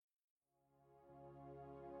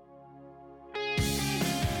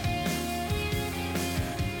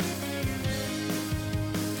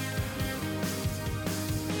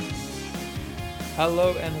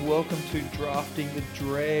Hello and welcome to Drafting the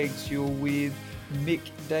Dregs. You're with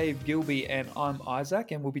Mick, Dave Gilby, and I'm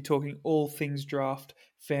Isaac, and we'll be talking all things draft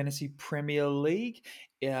fantasy Premier League.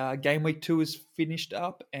 Game week 2 is finished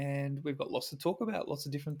up, and we've got lots to talk about. Lots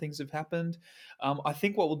of different things have happened. I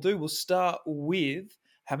think what we'll start with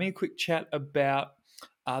having a quick chat about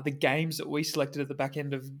the games that we selected at the back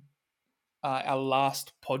end of our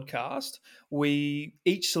last podcast. We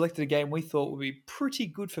each selected a game we thought would be pretty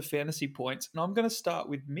good for fantasy points, and I'm going to start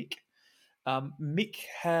with Mick. Mick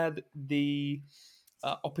had the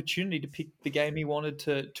opportunity to pick the game he wanted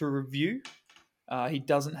to review. He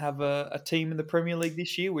doesn't have a team in the Premier League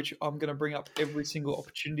this year, which I'm going to bring up every single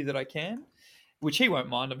opportunity that I can, which he won't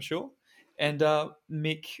mind, I'm sure. And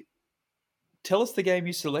Mick, tell us the game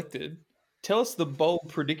you selected. Tell us the bold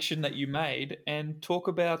prediction that you made, and talk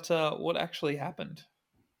about what actually happened.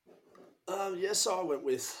 So I went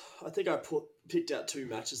with. I think I picked out two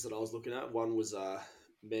matches that I was looking at. One was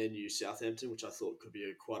Man U Southampton, which I thought could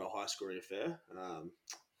be quite a high scoring affair.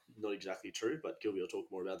 Not exactly true, but Gilby will talk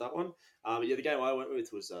more about that one. The game I went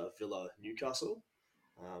with was Villa Newcastle.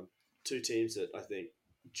 Two teams that I think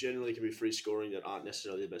generally can be free scoring that aren't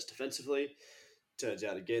necessarily the best defensively. Turns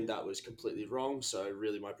out again that was completely wrong. So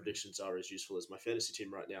really, my predictions are as useful as my fantasy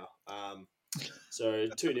team right now. So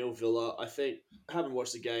 2-0 Villa. I think having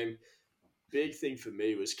watched the game, big thing for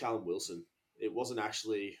me was Callum Wilson. It wasn't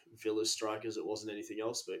actually Villa's strikers, it wasn't anything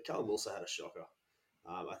else, but Callum Wilson had a shocker.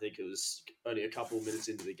 I think it was only a couple of minutes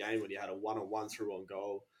into the game when he had a one-on-one through on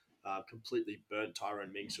goal, completely burnt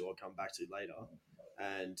Tyrone Mings, who I'll come back to later,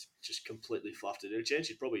 and just completely fluffed it. In a chance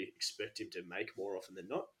you'd probably expect him to make more often than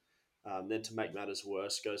not. Then to make matters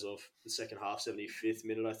worse, goes off the second half, 75th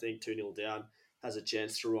minute, I think, 2-0 down, has a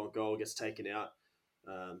chance through on goal, gets taken out.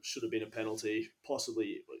 Should have been a penalty,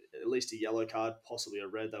 possibly at least a yellow card, possibly a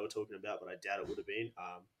red they were talking about, but I doubt it would have been.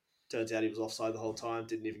 Turns out he was offside the whole time,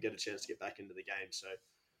 didn't even get a chance to get back into the game. So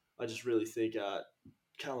I just really think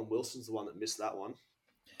Callum Wilson's the one that missed that one.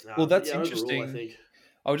 Well, that's Overall, I interesting. think.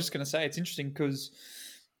 I was just going to say it's interesting because,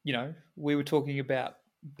 we were talking about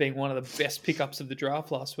being one of the best pickups of the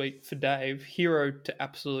draft last week for Dave, hero to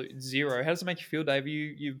absolute zero. How does it make you feel, Dave?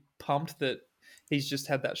 You pumped that he's just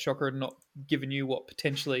had that shocker and not given you what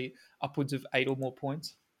potentially upwards of 8 or more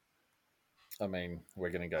points? I mean,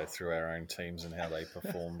 we're going to go through our own teams and how they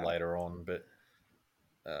perform later on, but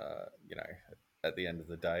at the end of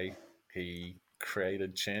the day, he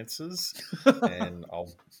created chances, and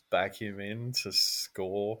I'll back him in to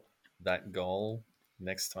score that goal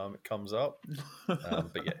next time it comes up.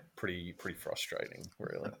 But yeah, pretty frustrating,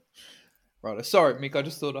 really. Right. Sorry, Mick. I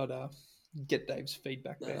just thought I'd get Dave's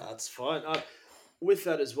feedback there. No, that's fine. With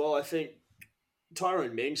that as well, I think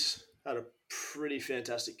Tyrone Mings had a pretty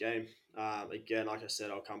fantastic game. Again, like I said,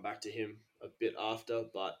 I'll come back to him a bit after,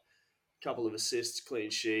 but a couple of assists, clean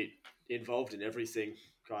sheet, involved in everything,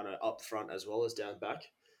 kind of up front as well as down back.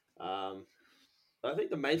 I think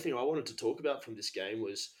the main thing I wanted to talk about from this game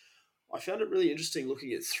was I found it really interesting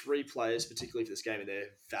looking at three players, particularly for this game, and their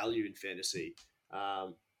value in fantasy.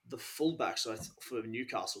 The fullbacks for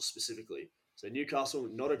Newcastle specifically. So Newcastle,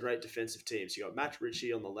 not a great defensive team. So you got Matt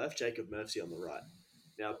Ritchie on the left, Jacob Murphy on the right.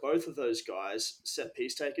 Now, both of those guys, set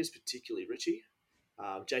piece takers, particularly Ritchie.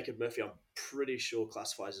 Jacob Murphy, I'm pretty sure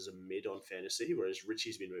classifies as a mid on fantasy, whereas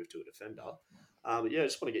Ritchie's been moved to a defender. I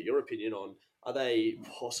just want to get your opinion on, are they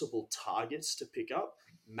possible targets to pick up?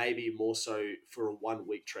 Maybe more so for a 1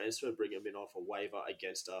 week transfer, bring them in off a waiver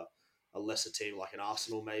against a lesser team like an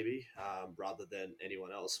Arsenal maybe, rather than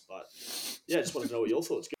anyone else. But yeah, I just want to know what your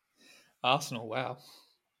thoughts are. Arsenal, wow.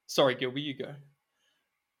 Sorry, Gilby, you go.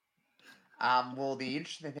 Well, the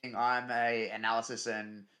interesting thing, I'm a analysis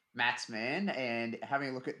and maths man, and having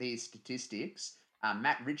a look at these statistics,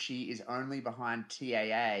 Matt Ritchie is only behind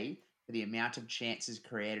TAA for the amount of chances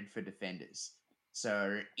created for defenders.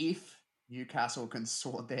 So if Newcastle can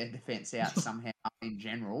sort their defence out somehow in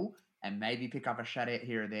general, and maybe pick up a shutout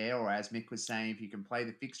here or there, or as Mick was saying, if you can play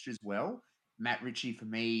the fixtures well, Matt Ritchie for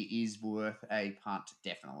me is worth a punt,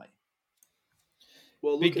 definitely.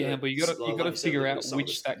 Well, big gamble. You got to figure out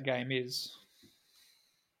which that game is.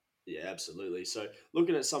 Yeah, absolutely. So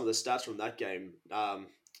looking at some of the stats from that game,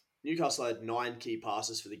 Newcastle had 9 key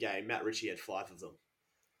passes for the game. Matt Ritchie had 5 of them.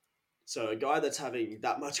 So a guy that's having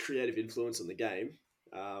that much creative influence on the game,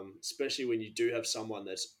 especially when you do have someone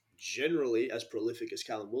that's generally as prolific as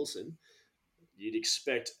Callum Wilson, you'd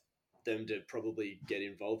expect them to probably get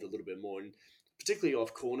involved a little bit more, and particularly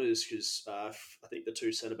off corners, because I think the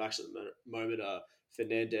two centre-backs at the moment are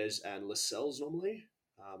Fernandez and Lascelles normally.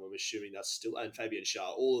 I'm assuming that's still, and Fabian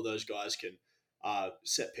Schär. All of those guys can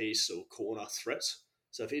set piece or corner threats.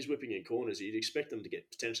 So if he's whipping in corners, you'd expect them to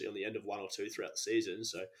get potentially on the end of one or two throughout the season.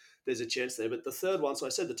 So there's a chance there. But the third one, so I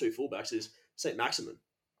said the two fullbacks, is St. Maximin.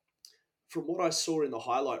 From what I saw in the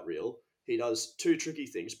highlight reel, he does two tricky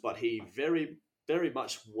things, but he very, very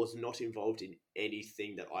much was not involved in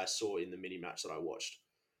anything that I saw in the mini match that I watched.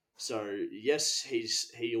 So yes,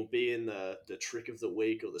 he'll be in the trick of the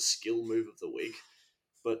week or the skill move of the week,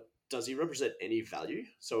 but does he represent any value?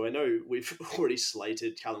 So I know we've already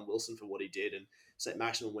slated Callum Wilson for what he did, and St.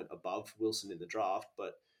 Maximin went above Wilson in the draft,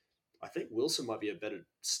 but I think Wilson might be a better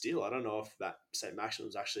steal. I don't know if that St.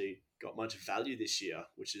 Maximin's actually got much value this year,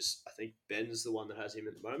 which is, I think Ben's the one that has him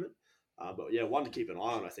at the moment. But yeah, one to keep an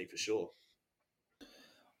eye on, I think, for sure.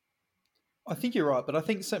 I think you're right, but I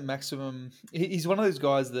think St. Maximum, he's one of those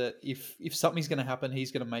guys that if something's going to happen,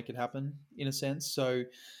 he's going to make it happen in a sense. So,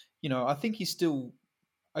 I think he's still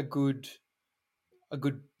a good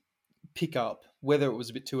pickup. Whether it was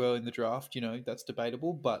a bit too early in the draft, that's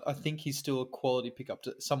debatable. But I think he's still a quality pickup,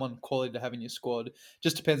 to someone quality to have in your squad.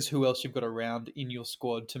 Just depends who else you've got around in your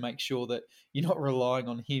squad to make sure that you're not relying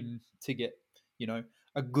on him to get,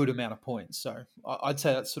 a good amount of points. So I'd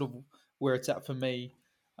say that's sort of where it's at for me.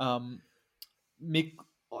 Mick,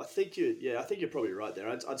 I think you're probably right there.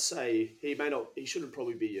 I'd say he shouldn't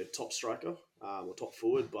probably be your top striker or top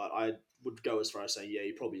forward, but I would go as far as saying, yeah,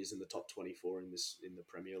 he probably is in the top 24 in the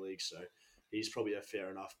Premier League. So he's probably a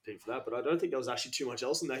fair enough pick for that. But I don't think there was actually too much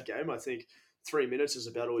else in that game. I think 3 minutes is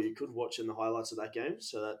about all you could watch in the highlights of that game.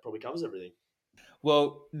 So that probably covers everything.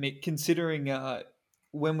 Well, Mick, considering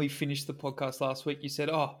when we finished the podcast last week, you said,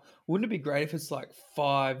 "Oh, wouldn't it be great if it's like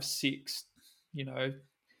 5-6,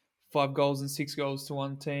 5 goals and 6 goals to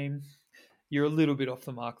one team?" You're a little bit off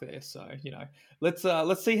the mark there. So, let's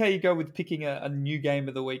see how you go with picking a new game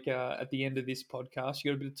of the week at the end of this podcast.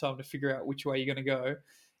 You got a bit of time to figure out which way you're going to go,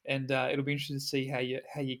 and it'll be interesting to see how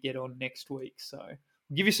you get on next week. So,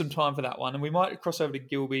 we'll give you some time for that one, and we might cross over to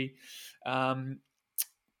Gilby.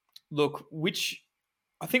 Look, which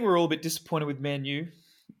I think we're all a bit disappointed with Man U.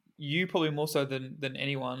 You probably more so than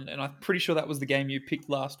anyone, and I'm pretty sure that was the game you picked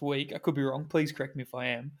last week. I could be wrong. Please correct me if I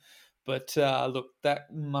am. But look,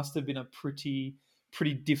 that must have been a pretty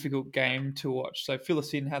difficult game to watch. So fill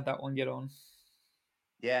us in. How'd that one get on?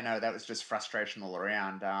 Yeah, no, that was just frustration all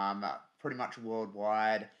around. Pretty much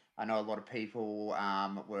worldwide. I know a lot of people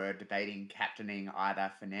were debating captaining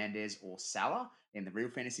either Fernandes or Salah in the real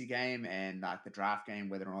fantasy game and like the draft game,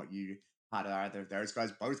 whether or not you had either of those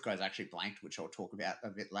guys. Both guys actually blanked, which I'll talk about a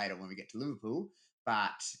bit later when we get to Liverpool.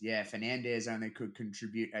 But yeah, Fernandes only could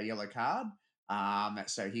contribute a yellow card.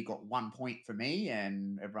 So he got 1 point for me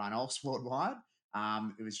and everyone else worldwide.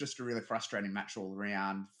 It was just a really frustrating match all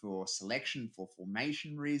around for selection, for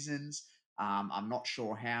formation reasons. I'm not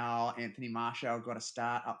sure how Anthony Martial got a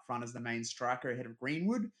start up front as the main striker ahead of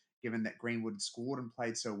Greenwood, given that Greenwood scored and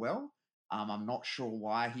played so well. I'm not sure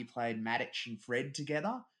why he played Matic and Fred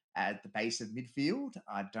together at the base of midfield.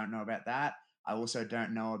 I don't know about that. I also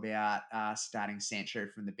don't know about starting Sancho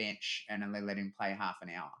from the bench and only letting him play half an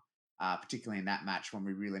hour, particularly in that match when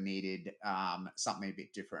we really needed something a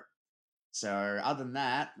bit different. So other than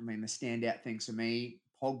that, I mean, the standout things for me,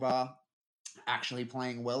 Pogba actually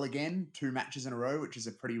playing well again, 2 matches in a row, which is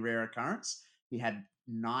a pretty rare occurrence. He had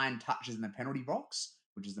 9 touches in the penalty box,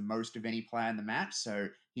 which is the most of any player in the match. So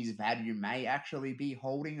his value may actually be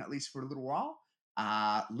holding at least for a little while.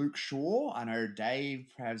 Luke Shaw, I know Dave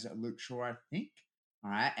has Luke Shaw, I think.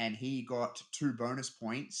 All right, and he got 2 bonus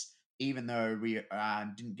points, even though we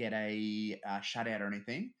didn't get a shutout or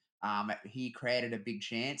anything. He created a big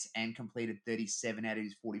chance and completed 37 out of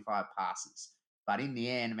his 45 passes. But in the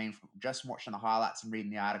end, I mean, from just watching the highlights and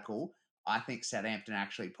reading the article, I think Southampton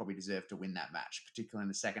actually probably deserved to win that match, particularly in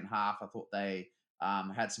the second half. I thought they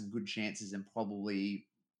had some good chances and probably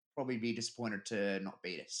be disappointed to not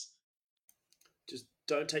beat us. Just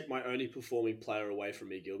don't take my only performing player away from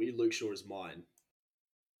me, Gilby. Luke Shaw is mine.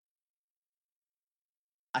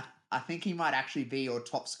 I think he might actually be your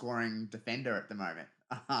top scoring defender at the moment.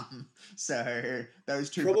 So those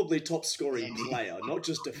two probably top scoring player, not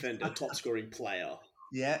just defender, top scoring player.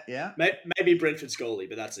 Yeah. Maybe Brentford's goalie,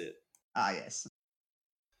 but that's it. Yes.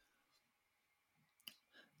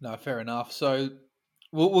 No, fair enough. So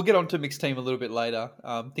we'll get on to mixed team a little bit later.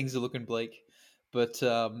 Things are looking bleak, but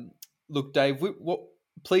look, Dave,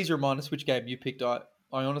 please remind us which game you picked. I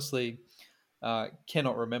honestly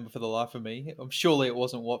cannot remember for the life of me. Surely it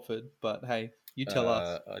wasn't Watford, but hey, you tell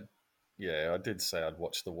us. I did say I'd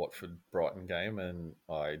watch the Watford-Brighton game, and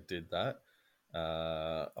I did that.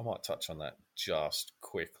 I might touch on that just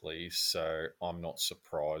quickly. So I'm not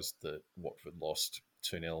surprised that Watford lost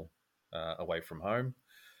 2-0 away from home.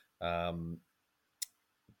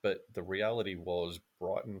 But the reality was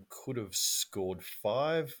Brighton could have scored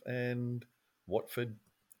 5 and Watford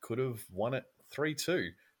could have won it 3-2.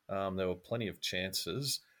 There were plenty of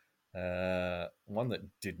chances. One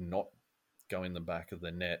that did not go in the back of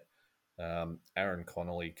the net. Aaron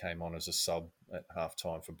Connolly came on as a sub at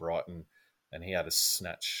halftime for Brighton, and he had a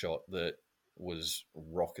snatch shot that was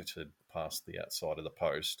rocketed past the outside of the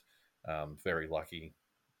post. Very lucky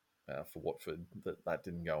for Watford that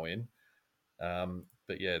didn't go in.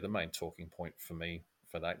 But yeah, the main talking point for me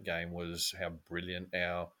for that game was how brilliant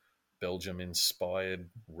our Belgium-inspired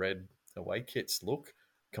red away kits look,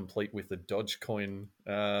 complete with the Dogecoin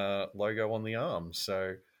logo on the arm.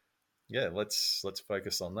 So yeah, let's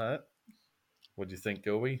focus on that. What do you think,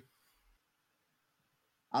 Gilby?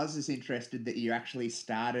 I was just interested that you actually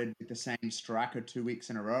started with the same striker 2 weeks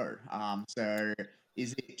in a row. So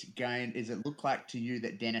is it look like to you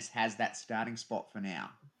that Dennis has that starting spot for now?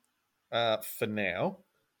 For now,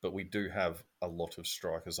 but we do have a lot of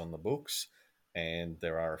strikers on the books, and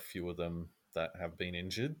there are a few of them that have been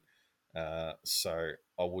injured. So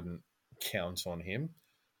I wouldn't count on him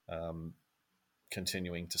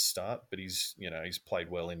continuing to start. But he's played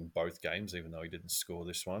well in both games, even though he didn't score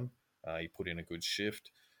this one. He put in a good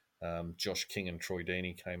shift. Josh King and Troy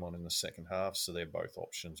Deeney came on in the second half, so they're both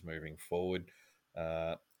options moving forward.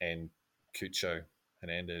 And Cucho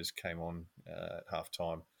Hernandez came on at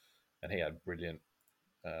halftime, and he had brilliant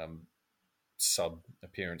sub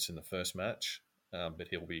appearance in the first match, but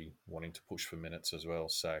he'll be wanting to push for minutes as well.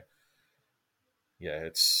 So yeah,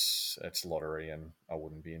 it's lottery, and I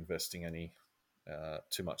wouldn't be investing any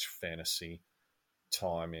too much fantasy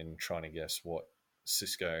time in trying to guess what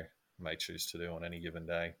Cisco may choose to do on any given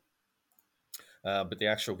day. But the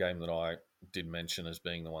actual game that I did mention as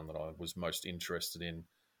being the one that I was most interested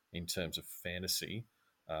in terms of fantasy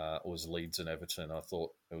was Leeds and Everton. I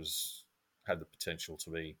thought it had the potential to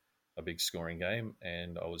be a big scoring game,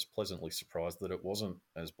 and I was pleasantly surprised that it wasn't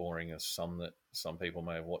as boring as some people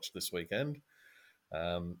may have watched this weekend.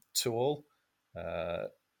 2-2,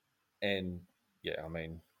 and yeah, I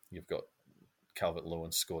mean, you've got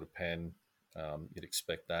Calvert-Lewin scored a pen. You'd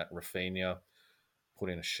expect that. Rafinha put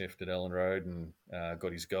in a shift at Ellen Road and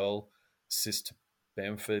got his goal. Assist to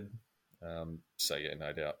Bamford. So yeah,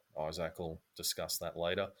 no doubt Isaac will discuss that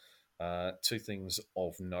later. Two things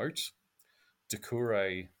of note.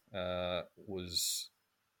 Doucouré was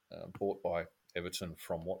bought by Everton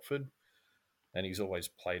from Watford, and he's always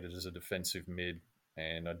played it as a defensive mid,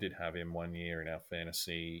 and I did have him 1 year in our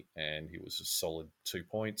fantasy, and he was a solid 2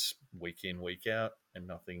 points week in, week out, and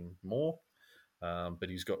nothing more. But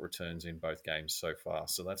he's got returns in both games so far,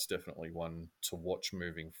 so that's definitely one to watch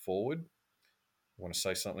moving forward. Want to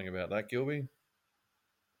say something about that, Gilby?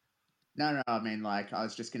 No. I mean, like, I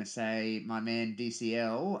was just going to say, my man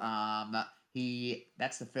DCL,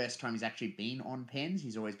 that's the first time he's actually been on pens.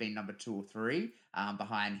 He's always been number 2 or 3,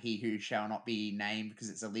 behind he who shall not be named because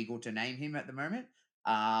it's illegal to name him at the moment.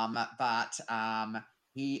 But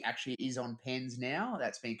he actually is on pens now.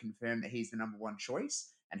 That's been confirmed that he's the number 1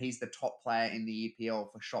 choice, and he's the top player in the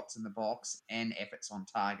EPL for shots in the box and efforts on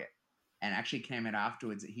target. And actually came out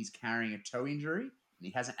afterwards that he's carrying a toe injury, and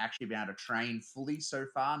he hasn't actually been able to train fully so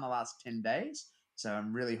far in the last 10 days. So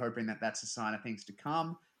I'm really hoping that that's a sign of things to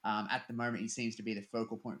come. At the moment, he seems to be the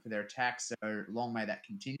focal point for their attack, so long may that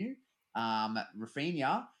continue.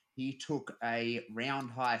 Rafinha, he took a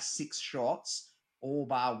round high 6 shots, all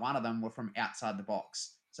bar one of them were from outside the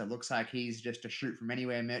box. So it looks like he's just a shoot from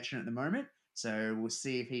anywhere merchant at the moment. So we'll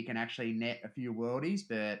see if he can actually net a few worldies,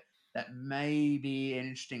 but that may be an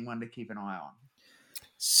interesting one to keep an eye on.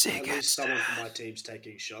 At least someone from my team's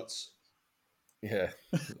taking shots. Yeah.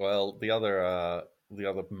 Well, the other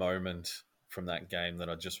moment from that game that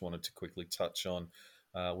I just wanted to quickly touch on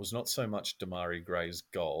was not so much Damari Gray's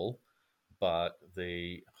goal, but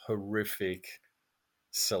the horrific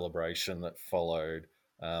celebration that followed.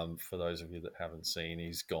 For those of you that haven't seen,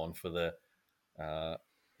 he's gone for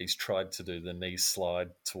he's tried to do the knee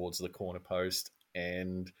slide towards the corner post,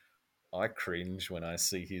 and I cringe when I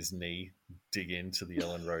see his knee dig into the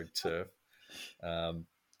Ellen Road turf.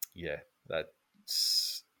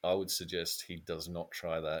 I would suggest he does not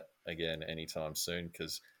try that again anytime soon,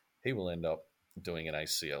 because he will end up doing an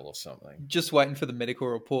ACL or something. Just waiting for the medical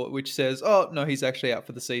report, which says, oh, no, he's actually out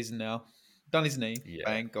for the season now. Done his knee. Yeah.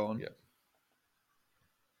 Bang, gone. Yeah.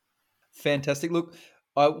 Fantastic. Look,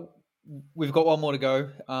 we've got one more to go.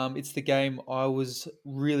 It's the game I was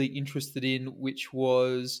really interested in, which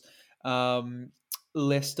was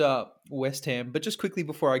Leicester West Ham. But just quickly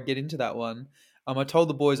before I get into that one, I told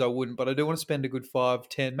the boys I wouldn't, but I do want to spend a good 5,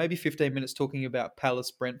 10, maybe 15 minutes talking about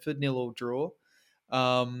Palace Brentford, 0-0 draw.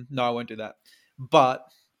 No, I won't do that. But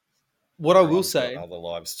What I will Everyone's got say, other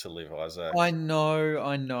lives to live, Isaac. I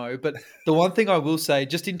know. But the one thing I will say,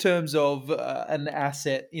 just in terms of an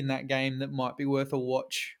asset in that game that might be worth a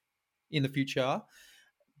watch in the future,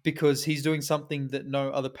 because he's doing something that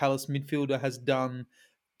no other Palace midfielder has done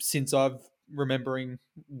since I've remembering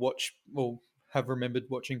have remembered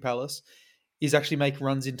watching Palace, is actually make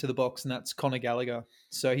runs into the box, and that's Conor Gallagher.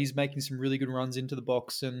 So he's making some really good runs into the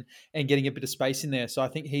box and getting a bit of space in there. So I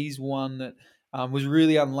think he's one that was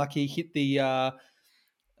really unlucky, hit the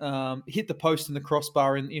post and the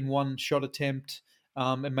crossbar in one shot attempt,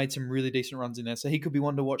 and made some really decent runs in there. So he could be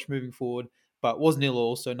one to watch moving forward, but was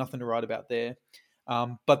 0-0, so nothing to write about there.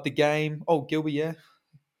 But the game, Gilby, yeah.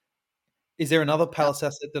 Is there another Palace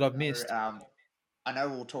asset that I've missed? I know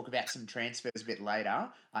we'll talk about some transfers a bit later.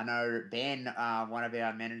 I know Ben, one of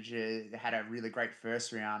our managers, had a really great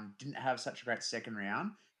first round, didn't have such a great second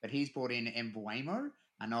round, but he's brought in Mbuemo.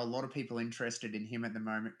 I know a lot of people interested in him at the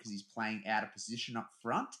moment because he's playing out of position up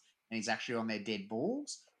front and he's actually on their dead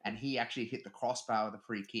balls, and he actually hit the crossbar with a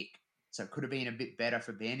free kick. So it could have been a bit better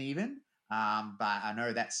for Ben even, but I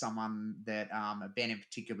know that's someone that Ben in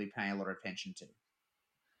particularly paying a lot of attention to.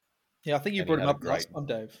 Yeah, I think you And he brought him had a up last time,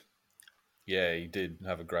 Dave. Yeah, he did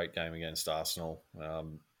have a great game against Arsenal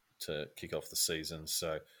to kick off the season.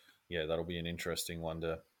 So, yeah, that'll be an interesting one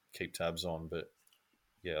to keep tabs on. But,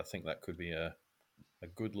 yeah, I think that could be a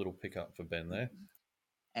good little pickup for Ben there.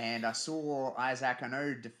 And I saw, Isaac, I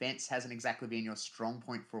know defence hasn't exactly been your strong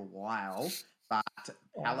point for a while, but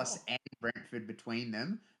Palace and Brentford between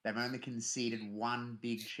them, they've only conceded one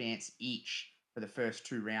big chance each for the first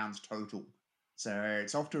 2 rounds total. So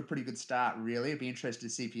it's off to a pretty good start, really. I'd be interested to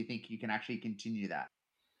see if you think you can actually continue that.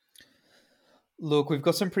 Look, we've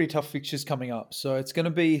got some pretty tough fixtures coming up, so it's going to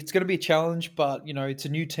be a challenge. But it's a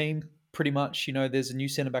new team, pretty much. There's a new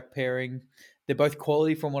centre back pairing. They're both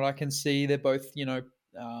quality from what I can see. They're both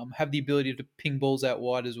have the ability to ping balls out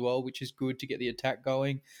wide as well, which is good to get the attack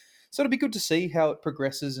going. So it'll be good to see how it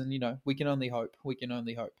progresses, and we can only hope. We can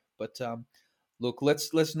only hope. But look,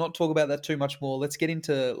 let's not talk about that too much more. Let's get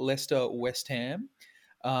into Leicester West Ham.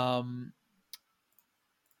 I'm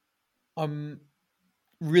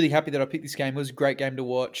really happy that I picked this game. It was a great game to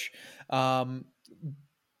watch.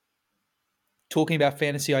 Talking about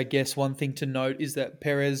fantasy, I guess one thing to note is that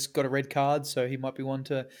Perez got a red card, so he might be one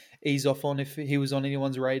to ease off on if he was on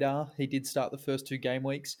anyone's radar. He did start the first 2 game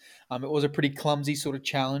weeks. It was a pretty clumsy sort of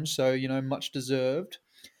challenge, so much deserved.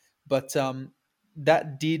 But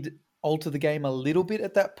that did alter the game a little bit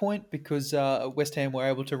at that point because West Ham were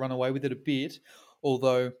able to run away with it a bit,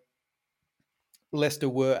 although Leicester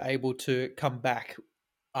were able to come back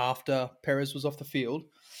after Perez was off the field.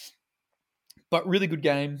 But really good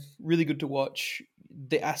game, really good to watch.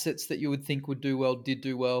 The assets that you would think would do well did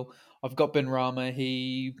do well. I've got Benrahma.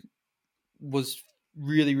 He was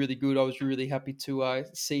really, really good. I was really happy to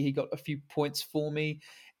see he got a few points for me.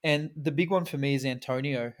 And the big one for me is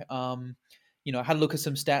Antonio. I had a look at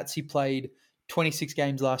some stats. He played 26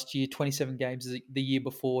 games last year, 27 games the year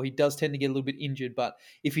before. He does tend to get a little bit injured, but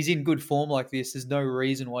if he's in good form like this, there's no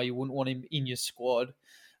reason why you wouldn't want him in your squad.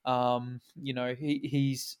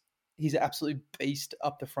 He's an absolute beast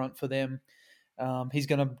up the front for them. He's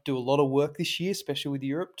going to do a lot of work this year, especially with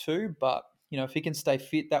Europe too. But if he can stay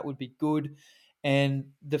fit, that would be good. And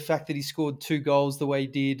the fact that he scored 2 goals the way he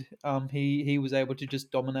did, he was able to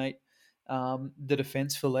just dominate the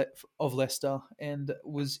defense of Leicester and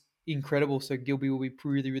was incredible. So Gilby will be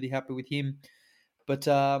really, really happy with him. But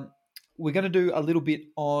we're going to do a little bit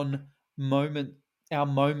on our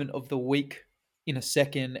moment of the week in a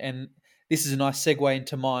second, and this is a nice segue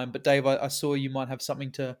into mine. But Dave, I saw you might have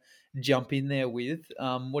something to jump in there with.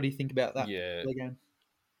 What do you think about that?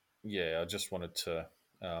 Yeah, I just wanted to.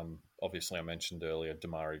 Obviously, I mentioned earlier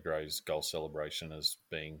Damari Gray's goal celebration as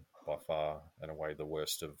being by far and away the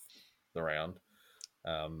worst of the round.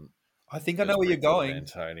 I think I know where you're going,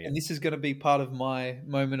 and this is going to be part of my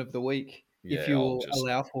moment of the week, if you'll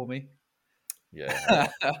allow for me. Yeah,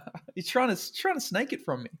 he's trying to snake it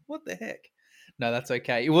from me. What the heck? No, that's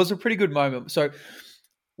okay. It was a pretty good moment. So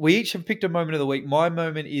we each have picked a moment of the week. My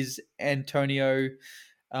moment is Antonio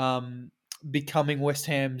becoming West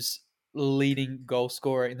Ham's leading goal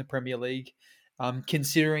scorer in the Premier League,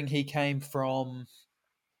 considering he came from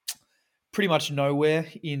pretty much nowhere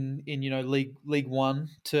in League One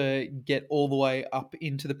to get all the way up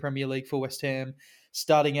into the Premier League for West Ham,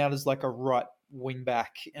 starting out as like a right wing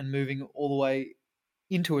back and moving all the way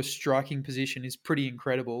into a striking position is pretty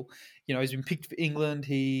incredible. He's been picked for England.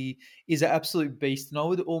 He is an absolute beast, and I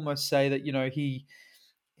would almost say that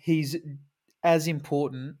he's as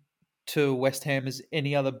important to West Ham as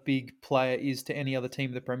any other big player is to any other team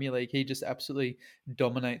in the Premier League. He just absolutely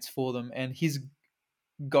dominates for them. And his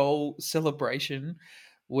goal celebration,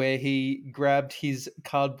 where he grabbed his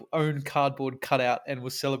own cardboard cutout and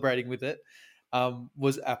was celebrating with it,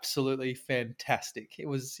 was absolutely fantastic. It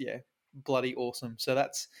was, bloody awesome. So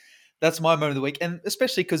that's my moment of the week, and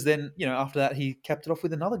especially because then, after that he capped it off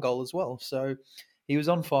with another goal as well. So he was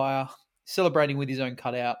on fire, celebrating with his own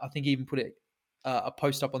cutout. I think he even put a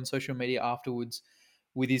post up on social media afterwards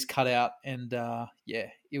with his cutout, and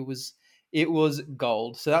it was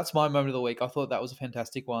gold. So that's my moment of the week. I thought that was a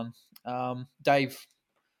fantastic one. Dave,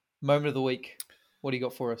 moment of the week. What do you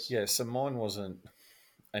got for us? Yeah, so mine wasn't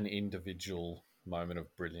an individual moment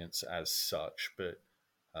of brilliance as such, but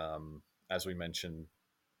as we mentioned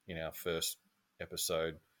in our first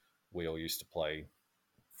episode, we all used to play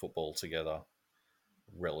football together,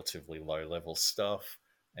 relatively low level stuff,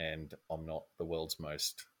 and I'm not the world's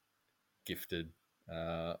most gifted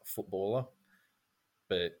footballer,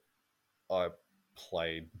 but I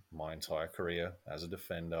played my entire career as a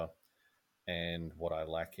defender, and what I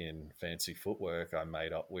lack in fancy footwork, I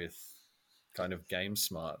made up with kind of game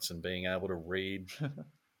smarts and being able to read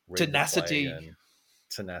Tenacity. the play and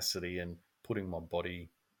tenacity and putting my body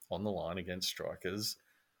on the line against strikers.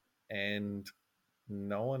 And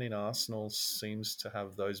no one in Arsenal seems to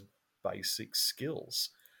have those basic skills.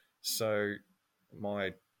 So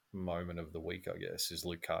my moment of the week, I guess, is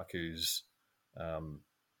Lukaku's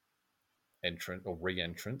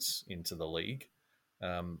re-entrance into the league,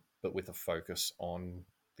 but with a focus on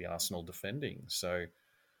the Arsenal defending. So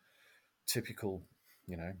typical,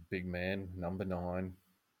 big man, number 9,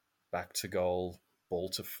 back to goal, ball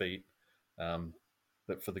to feet.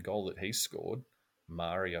 But for the goal that he scored,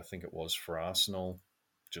 Mari, I think it was for Arsenal,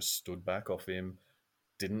 just stood back off him,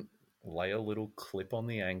 didn't lay a little clip on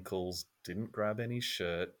the ankles, didn't grab any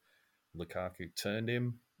shirt. Lukaku turned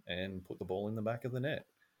him and put the ball in the back of the net.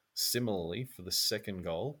 Similarly, for the second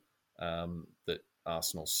goal that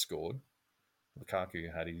Arsenal scored,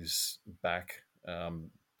 Lukaku had his back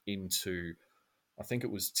into, I think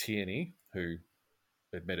it was Tierney, who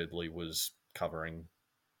admittedly was covering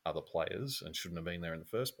other players and shouldn't have been there in the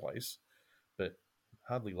first place, but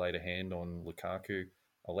hardly laid a hand on Lukaku,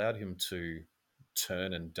 allowed him to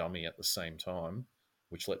turn and dummy at the same time,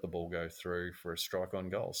 which let the ball go through for a strike on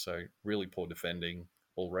goal. So really poor defending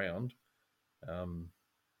all round,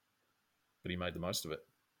 but he made the most of it.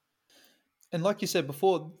 And like you said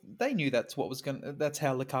before, they knew that's how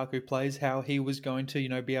Lukaku plays, how he was going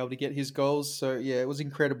to, be able to get his goals. So yeah, it was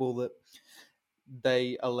incredible that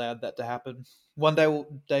they allowed that to happen. One day,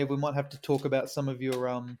 Dave, we might have to talk about some of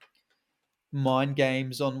your mind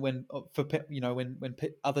games on when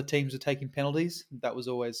other teams are taking penalties. That was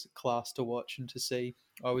always class to watch and to see.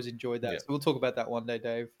 I always enjoyed that. Yeah. So we'll talk about that one day,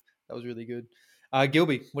 Dave. That was really good.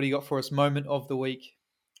 Gilby, what do you got for us? Moment of the week.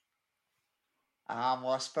 Well,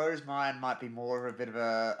 I suppose mine might be more of a bit of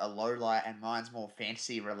a low light, and mine's more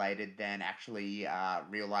fantasy related than actually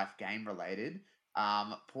real life game related.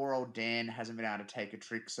 Poor old Dan hasn't been able to take a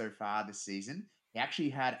trick so far this season. He actually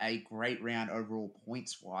had a great round overall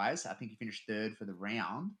points wise. I think he finished third for the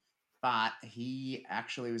round, but he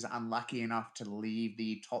actually was unlucky enough to leave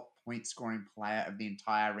the top point scoring player of the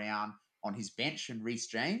entire round on his bench in Reece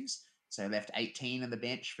James. So left 18 on the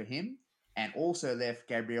bench for him, and also left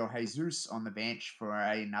Gabriel Jesus on the bench for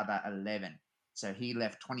another 11. So he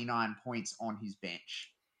left 29 points on his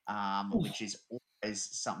bench, which is always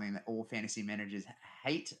something that all fantasy managers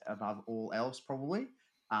hate above all else, probably.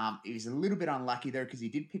 He was a little bit unlucky, though, because he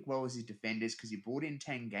did pick well as his defenders, because he brought in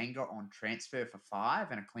Tanganga on transfer for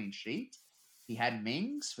 5 and a clean sheet. He had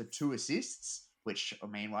Mings for 2 assists, which,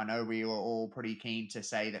 I know we were all pretty keen to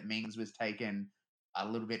say that Mings was taken a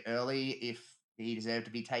little bit early if he deserved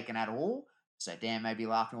to be taken at all. So Dan may be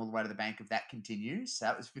laughing all the way to the bank if that continues. So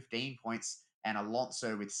that was 15 points, and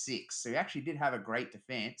Alonso with 6. So he actually did have a great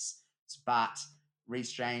defense, but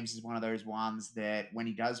Reece James is one of those ones that when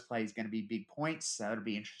he does play, he's going to be big points. So it'll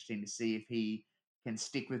be interesting to see if he can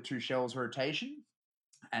stick with Tuchel's rotation.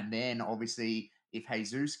 And then obviously, if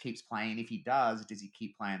Jesus keeps playing, if he does he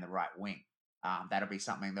keep playing the right wing? That'll be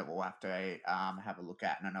something that we'll have to have a look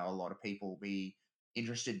at. And I know a lot of people will be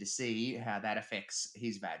interested to see how that affects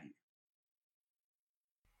his value.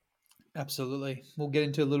 Absolutely. We'll get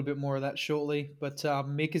into a little bit more of that shortly. But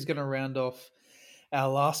Mick is going to round off our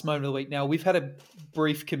last moment of the week. Now, we've had a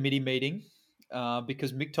brief committee meeting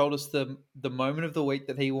because Mick told us the moment of the week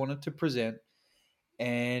that he wanted to present,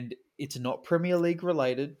 and it's not Premier League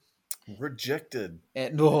related. Rejected.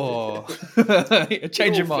 And, oh, change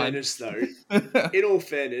In your all mind. fairness, though, in all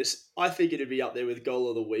fairness, I think it'd be up there with goal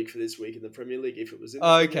of the week for this week in the Premier League if it was in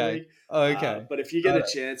the Premier League. Okay. But if you get a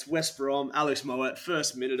chance, West Brom, Alex Mowat,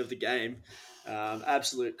 first minute of the game,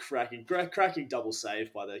 absolute cracking double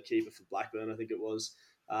save by the keeper for Blackburn, I think it was.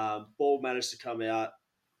 Ball managed to come out,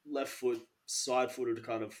 left foot, side footed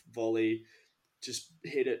kind of volley, just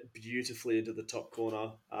hit it beautifully into the top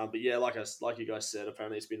corner. But yeah, like you guys said,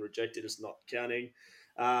 apparently it's been rejected. It's not counting.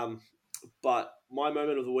 But my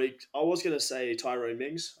moment of the week, I was going to say Tyrone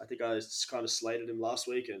Mings. I think I kind of slated him last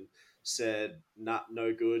week and said, nah,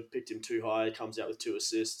 no good. Picked him too high. Comes out with 2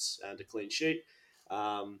 assists and a clean sheet.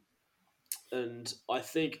 And I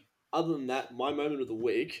think other than that, my moment of the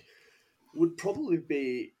week would probably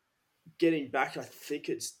be getting back. I think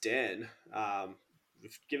it's Dan.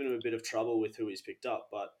 We've given him a bit of trouble with who he's picked up,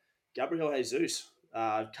 but Gabriel Jesus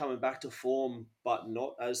coming back to form, but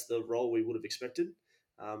not as the role we would have expected.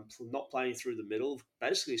 Not playing through the middle,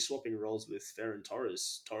 basically swapping roles with Ferran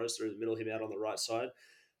Torres. Torres through the middle, him out on the right side,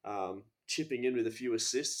 chipping in with a few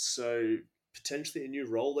assists. So potentially a new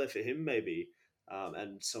role there for him, maybe,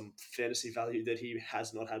 and some fantasy value that he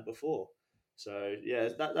has not had before. So yeah,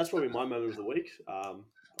 that's probably my moment of the week.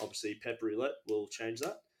 Obviously, Pep Roulette will change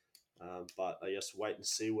that. But I guess wait and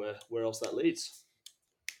see where else that leads.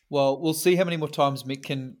 Well, we'll see how many more times Mick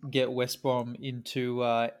can get West Brom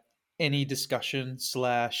into any discussion /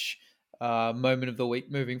 moment of the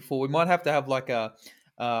week moving forward. We might have to have like a,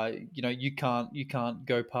 you can't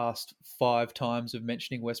go past 5 times of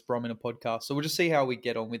mentioning West Brom in a podcast. So we'll just see how we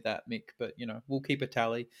get on with that, Mick. But we'll keep a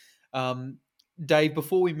tally. Dave,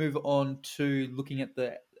 before we move on to looking at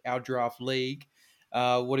our draft league,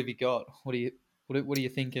 what have you got? What are you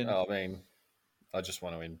thinking? Oh, I mean, I just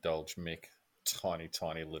want to indulge Mick tiny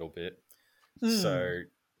little bit. So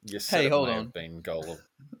you said it may have been goal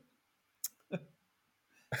of...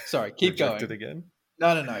 Sorry, keep going. Rejected again?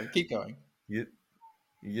 No, keep going.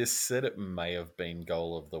 You said it may have been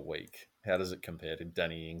goal of the week. How does it compare to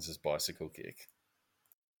Danny Ings' bicycle kick?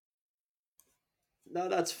 No,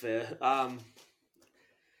 that's fair.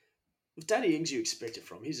 With Danny Ings, you expect it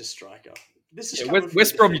from. He's a striker. This is coming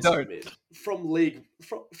West Brom. You don't from league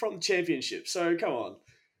from championship. So come on,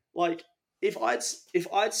 like if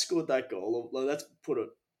I'd scored that goal, or let's put it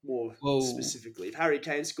more specifically, if Harry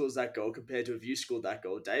Kane scores that goal compared to if you scored that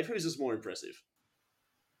goal, Dave, whose is more impressive?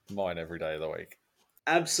 Mine every day of the week.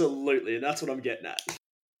 Absolutely, and that's what I'm getting at.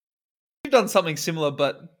 You've done something similar,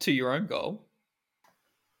 but to your own goal.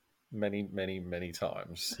 Many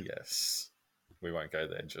times, yes. We won't go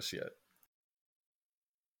there just yet.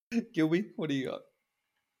 Gilby, what do you got?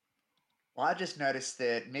 Well, I just noticed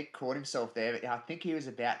that Mick caught himself there. I think he was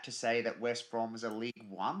about to say that West Brom was a League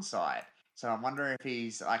One side. So I'm wondering if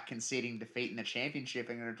he's conceding defeat in the championship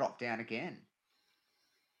and going to drop down again.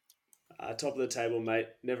 Top of the table, mate.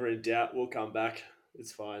 Never in doubt. We'll come back.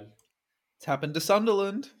 It's fine. It's happened to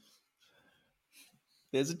Sunderland.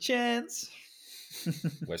 There's a chance.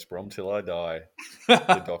 West Brom till I die. The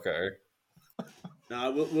doco.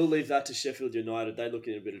 No, we'll leave that to Sheffield United. They look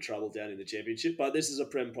in a bit of trouble down in the championship. But this is a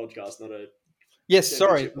Prem podcast, not a... Yes,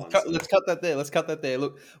 sorry. Let's cut that there.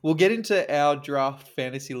 Look, we'll get into our draft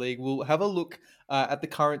fantasy league. We'll have a look at the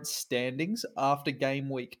current standings after game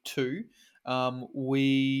week 2.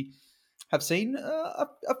 We have seen a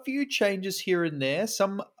few changes here and there.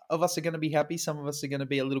 Some of us are going to be happy. Some of us are going to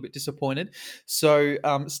be a little bit disappointed. So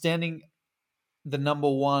standing the number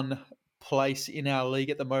 1 place in our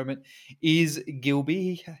league at the moment is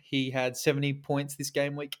Gilby. He had 70 points this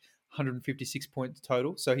game week, 156 points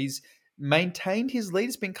total. So he's maintained his lead.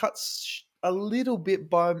 It's been cut a little bit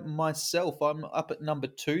by myself. I'm up at number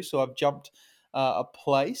 2, so I've jumped a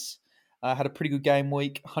place. Had a pretty good game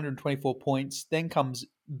week, 124 points. Then comes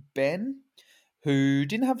Ben, who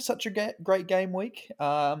didn't have such a great game week,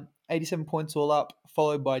 87 points all up,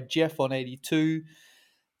 followed by Jeff on 82.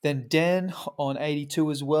 Then Dan on 82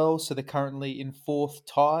 as well, so they're currently in 4th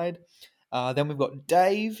tied. Then we've got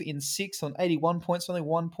Dave in 6th on 81 points, only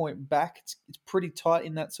 1 point back. It's pretty tight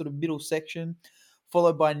in that sort of middle section.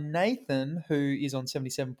 Followed by Nathan, who is on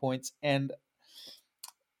 77 points. And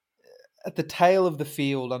at the tail of the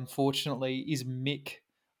field, unfortunately, is Mick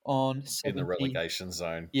on 70. In the relegation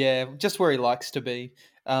zone. Yeah, just where he likes to be.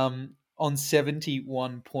 On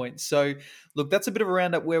 71 points. So, look, that's a bit of a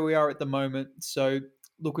roundup where we are at the moment. So,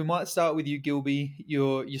 look, we might start with you, Gilby.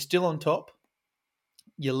 You're still on top.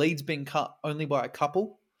 Your lead's been cut only by a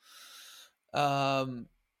couple. How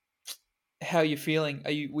are you feeling?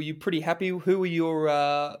 Were you pretty happy? Who were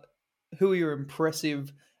your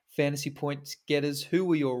impressive fantasy points getters? Who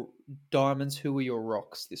were your diamonds? Who were your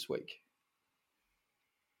rocks this week?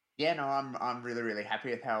 Yeah, no, I'm really really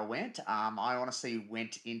happy with how it went. I honestly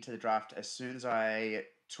went into the draft as soon as I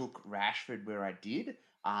took Rashford where I did.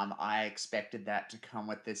 I expected that to come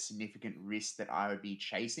with the significant risk that I would be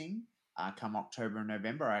chasing. Come October and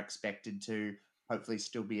November, I expected to hopefully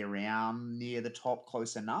still be around near the top,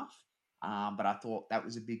 close enough. But I thought that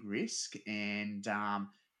was a big risk, and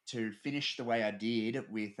to finish the way I did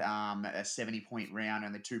with a 70-point round,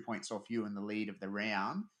 only 2 points off you in the lead of the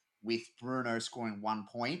round, with Bruno scoring 1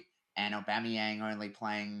 point and Aubameyang only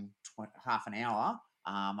playing half an hour,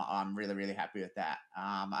 I'm really, really happy with that.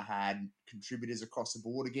 I had contributors across the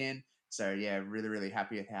board again. So, yeah, really, really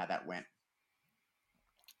happy with how that went.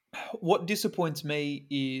 What disappoints me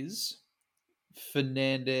is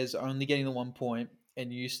Fernandez only getting the 1 point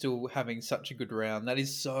and you still having such a good round. That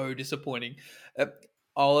is so disappointing. Uh,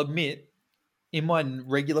 I'll admit, in my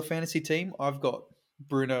regular fantasy team, I've got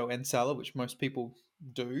Bruno and Salah, which most people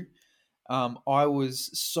do. I was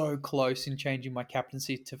so close in changing my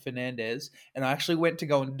captaincy to Fernandez, and I actually went to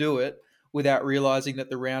go and do it without realizing that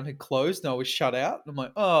the round had closed and I was shut out. I'm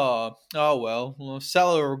like, well,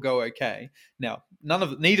 Salah will go okay. Now,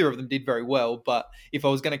 neither of them did very well, but if I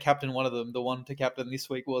was going to captain one of them, the one to captain this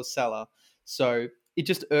week was Salah. So it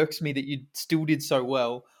just irks me that you still did so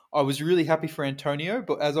well. I was really happy for Antonio,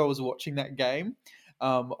 but as I was watching that game,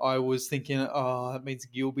 I was thinking, oh, that means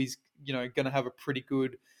Gilby's going to have a pretty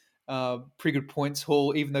good points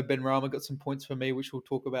haul, even though Ben Rama got some points for me, which we'll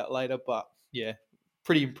talk about later. But yeah,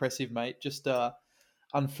 pretty impressive, mate. Just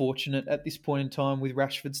unfortunate at this point in time with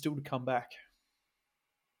Rashford still to come back.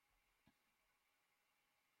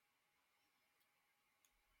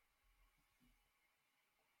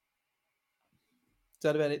 Is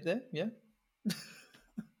that about it there? Yeah.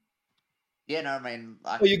 Yeah, no, I mean,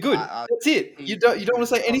 Oh, you're good. That's it. You don't want to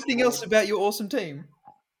say anything else about your awesome team.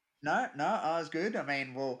 No, no, I was good. I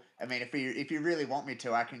mean, if you really want me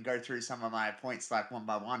to, I can go through some of my points like one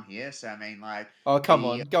by one here. So I mean, like Oh, come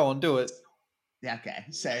on, go on, do it. yeah, okay.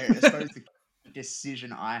 So I suppose the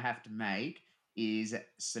decision I have to make is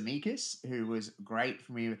Samikas, who was great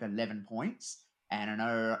for me with 11 points. And I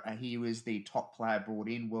know he was the top player brought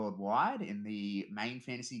in worldwide in the main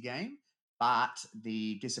fantasy game. But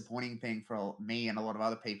the disappointing thing for me and a lot of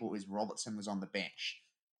other people is Robertson was on the bench.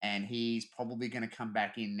 And he's probably going to come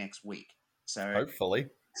back in next week. So Hopefully.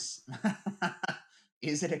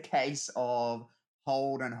 is it a case of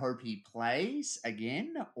hold and hope he plays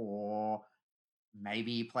again, or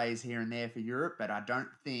maybe he plays here and there for Europe, but I don't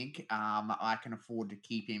think I can afford to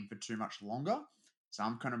keep him for too much longer. So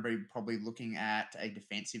I'm going to be probably looking at a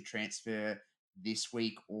defensive transfer this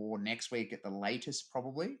week or next week at the latest,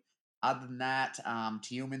 probably. Other than that,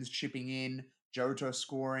 Tielemans chipping in, Jota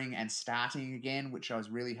scoring and starting again, which I was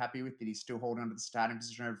really happy with that he's still holding on to the starting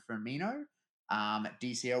position over Firmino.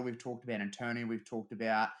 DCL, we've talked about, Antonio, we've talked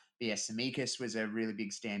about. But yeah, Samikas was a really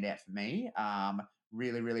big standout for me.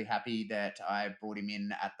 Really, really happy that I brought him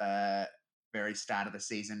in at the very start of the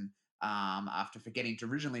season. After forgetting to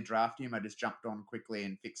originally draft him, I just jumped on quickly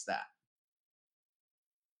and fixed that.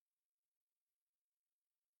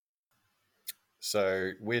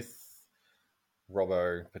 So with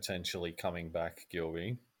Robbo potentially coming back,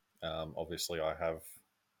 Gilby, obviously I have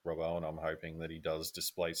Robbo and I'm hoping that he does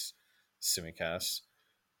displace Simicast.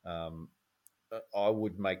 I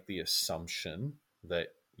would make the assumption that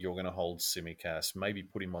you're going to hold Simicast, maybe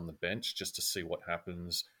put him on the bench just to see what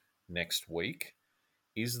happens next week.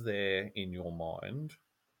 Is there in your mind,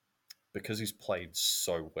 because he's played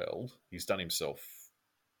so well, he's done himself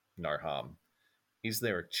no harm, is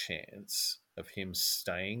there a chance of him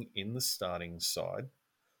staying in the starting side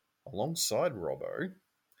alongside Robbo,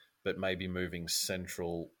 but maybe moving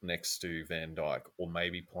central next to Van Dijk, or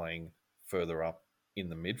maybe playing further up in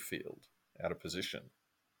the midfield out of position?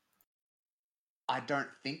 I don't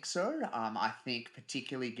think so. I think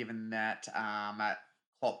particularly given that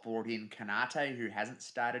Klopp brought in Kanate, who hasn't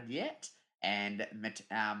started yet, and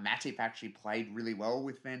Matip actually played really well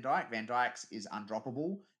with Van Dijk. Van Dijk's is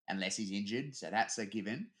undroppable unless he's injured, so that's a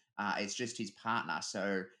given. It's just his partner,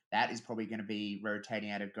 so that is probably going to be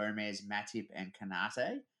rotating out of Gomez, Matip, and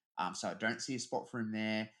Kanate. So I don't see a spot for him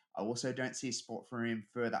there. I also don't see a spot for him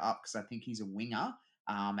further up because I think he's a winger.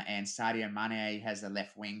 And Sadio Mane has a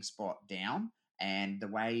left wing spot down. And the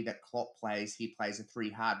way that Klopp plays, he plays a three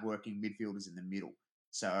hard-working midfielders in the middle.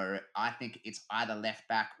 So I think it's either left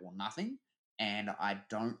back or nothing. And I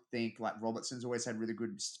don't think, like, Robertson's always had really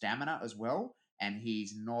good stamina as well. And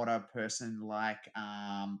he's not a person like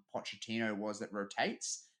Pochettino was that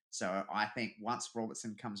rotates. So I think once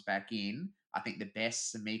Robertson comes back in, I think the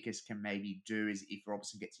best Samikas can maybe do is if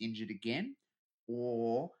Robertson gets injured again,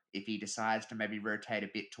 or if he decides to maybe rotate a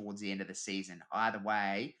bit towards the end of the season. Either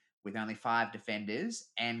way, with only 5 defenders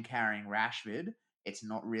and carrying Rashford, it's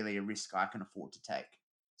not really a risk I can afford to take.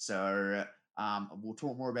 So we'll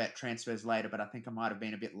talk more about transfers later, but I think I might have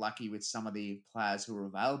been a bit lucky with some of the players who are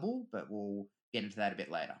available, but we'll get into that a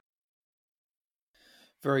bit later.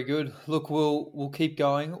 Very good. Look, we'll keep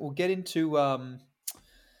going. We'll get into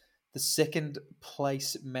the second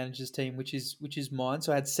place managers team, which is mine.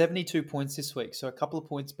 So I had 72 points this week, so a couple of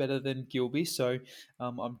points better than Gilby. So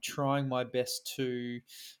I'm trying my best to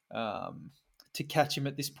catch him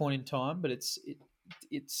at this point in time, but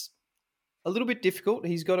it's a little bit difficult.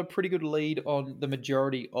 He's got a pretty good lead on the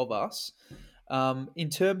majority of us. In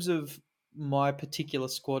terms of my particular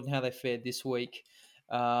squad and how they fared this week,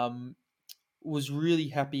 was really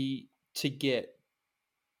happy to get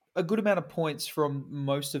a good amount of points from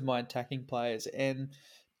most of my attacking players. And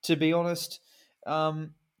to be honest, although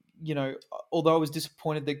I was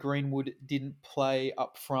disappointed that Greenwood didn't play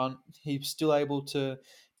up front, he was still able to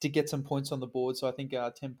get some points on the board. So I think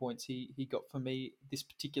 10 points he got for me this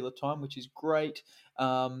particular time, which is great.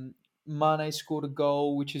 Mane scored a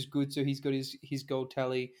goal, which is good. So he's got his goal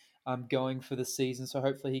tally going for the season. So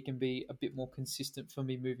hopefully he can be a bit more consistent for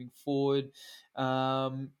me moving forward.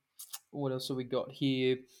 What else have we got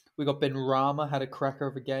here? We got Ben Rama, had a cracker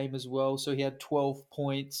of a game as well. So he had 12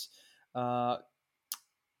 points. Out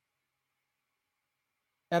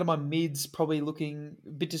of my mids, probably looking a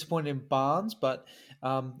bit disappointed in Barnes, but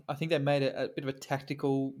I think they made a bit of a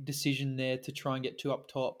tactical decision there to try and get 2 up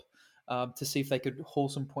top to see if they could haul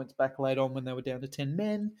some points back later on when they were down to 10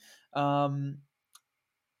 men.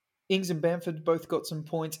 Ings and Bamford both got some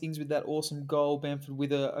points. Ings with that awesome goal, Bamford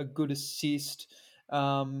with a good assist.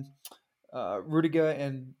 Rudiger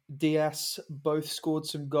and Diaz both scored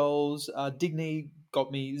some goals. Digne got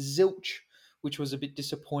me zilch, which was a bit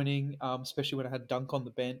disappointing, especially when I had Dunk on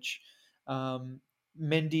the bench.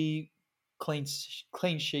 Mendy, clean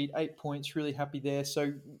sheet, 8 points, really happy there.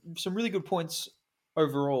 So some really good points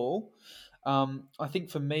overall. I think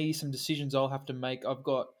for me, some decisions I'll have to make. I've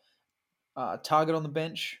got Target on the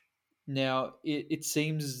bench. Now, it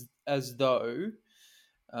seems as though...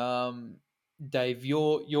 Dave,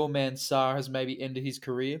 your man Sarr has maybe ended his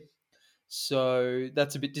career, so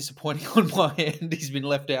that's a bit disappointing on my end. He's been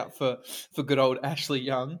left out for good old Ashley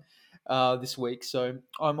Young this week, so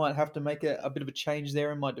I might have to make a bit of a change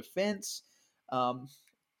there in my defence.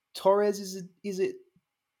 Torres is a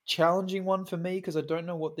challenging one for me because I don't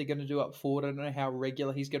know what they're going to do up forward. I don't know how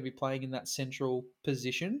regular he's going to be playing in that central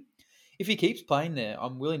position. If he keeps playing there,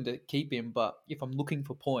 I'm willing to keep him, but if I'm looking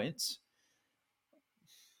for points,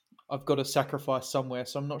 I've got to sacrifice somewhere,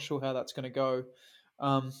 so I'm not sure how that's going to go.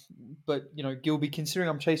 But, Gilby, considering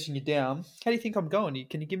I'm chasing you down, how do you think I'm going?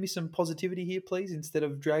 Can you give me some positivity here, please, instead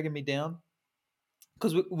of dragging me down?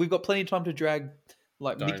 Because we've got plenty of time to drag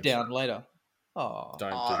Mick down later. Don't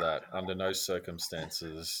do that under no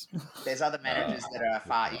circumstances. There's other managers that are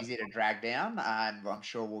far easier to drag down, and I'm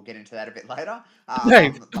sure we'll get into that a bit later.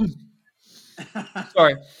 Dave.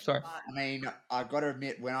 Sorry. I mean, I've got to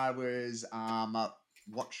admit, when I was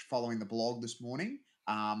following the blog this morning,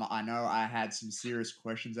 I know I had some serious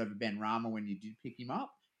questions over Ben Rama when you did pick him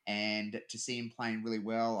up, and to see him playing really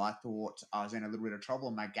well, I thought I was in a little bit of trouble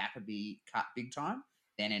and my gap would be cut big time.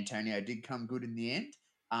 Then Antonio did come good in the end.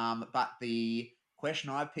 But the question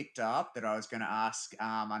I picked up that I was going to ask,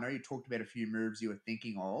 I know you talked about a few moves you were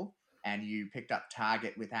thinking of, and you picked up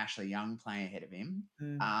Target with Ashley Young playing ahead of him.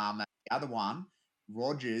 The other one,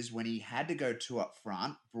 Rodgers, when he had to go 2 up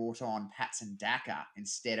front, brought on Patson Daka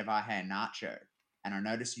instead of Iheanacho. And I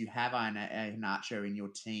noticed you have Iheanacho in your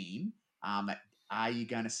team. Are you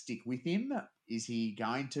going to stick with him? Is he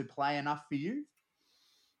going to play enough for you?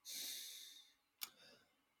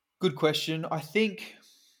 Good question. I think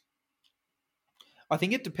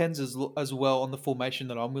it depends as well on the formation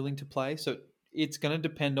that I'm willing to play. So it's going to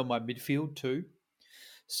depend on my midfield too.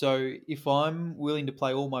 So if I'm willing to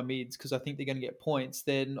play all my mids because I think they're going to get points,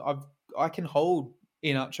 then I can hold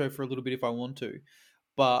Iheanacho for a little bit if I want to.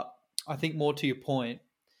 But I think more to your point,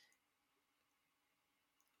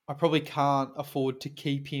 I probably can't afford to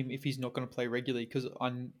keep him if he's not going to play regularly because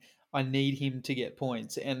I need him to get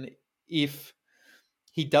points. And if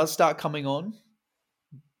he does start coming on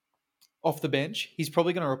off the bench, he's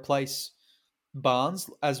probably going to replace Barnes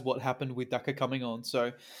as what happened with Daka coming on.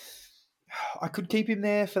 So I could keep him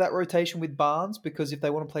there for that rotation with Barnes because if they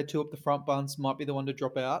want to play 2 up the front, Barnes might be the one to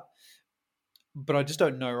drop out. But I just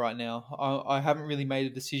don't know right now. I haven't really made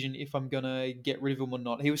a decision if I'm going to get rid of him or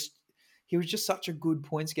not. He was just such a good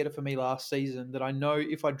points getter for me last season that I know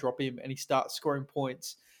if I drop him and he starts scoring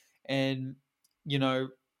points and,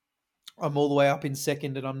 I'm all the way up in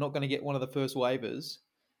second and I'm not going to get one of the first waivers,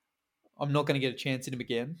 I'm not going to get a chance in him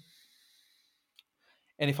again.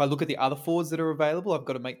 And if I look at the other forwards that are available, I've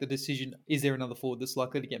got to make the decision, is there another forward that's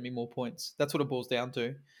likely to get me more points? That's what it boils down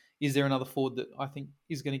to. Is there another forward that I think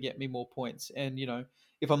is going to get me more points? And,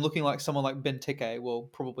 if I'm looking like someone like Benteke, well,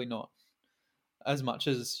 probably not as much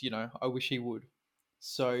as, I wish he would.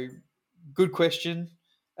 So, good question.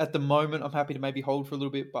 At the moment, I'm happy to maybe hold for a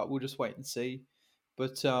little bit, but we'll just wait and see.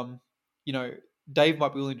 But, Dave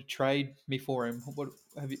might be willing to trade me for him. What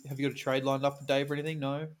have you got a trade lined up for Dave or anything?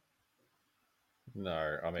 No?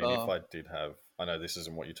 No, I mean, if I did have, I know this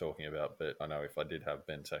isn't what you're talking about, but I know if I did have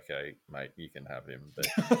Benteke, mate, you can have him. But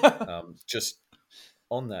just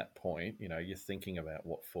on that point, you're thinking about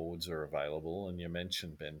what forwards are available, and you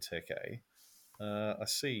mentioned Benteke. I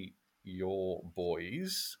see your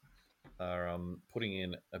boys are putting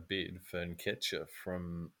in a bid for Nketiah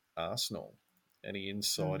from Arsenal. Any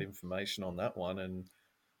inside information on that one? And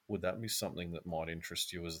would that be something that might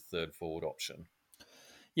interest you as a third forward option?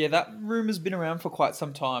 Yeah, that rumour's been around for quite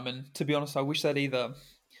some time, and to be honest, I wish they'd either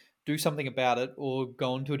do something about it or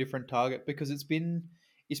go on to a different target, because it's been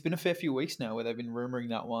a fair few weeks now where they've been rumouring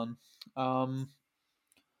that one. I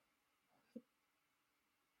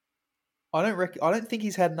don't think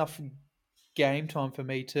he's had enough game time for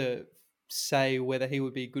me to say whether he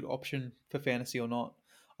would be a good option for fantasy or not.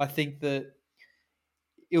 I think that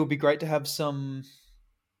it would be great to have some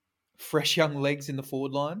fresh young legs in the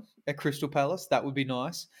forward line at Crystal Palace. That would be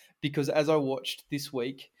nice, because as I watched this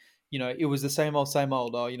week, it was the same old, same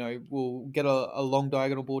old. We'll get a long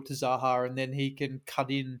diagonal ball to Zaha, and then he can cut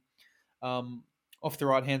in off the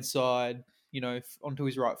right hand side, onto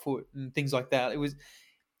his right foot and things like that.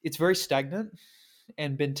 It's very stagnant,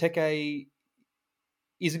 and Benteke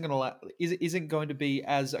isn't going to be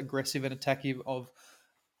as aggressive and attacking of,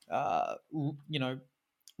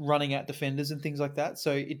 running at defenders and things like that.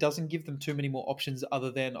 So it doesn't give them too many more options other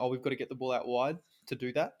than, we've got to get the ball out wide to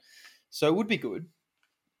do that. So it would be good.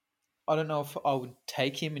 I don't know if I would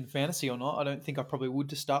take him in fantasy or not. I don't think I probably would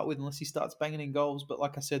to start with, unless he starts banging in goals. But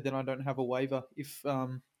like I said, then I don't have a waiver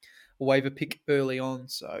pick early on.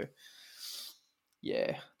 So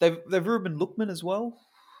yeah, they've Ruben Lookman as well,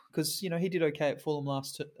 because he did okay at Fulham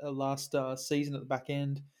last season at the back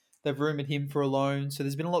end. They've rumoured him for a loan, so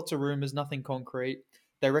there's been lots of rumours, nothing concrete.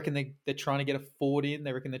 They reckon they're trying to get a forward in.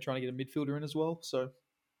 They reckon they're trying to get a midfielder in as well. So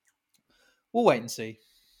we'll wait and see.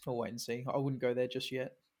 I wouldn't go there just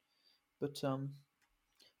yet. But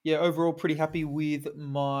yeah, overall pretty happy with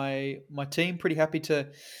my team. Pretty happy to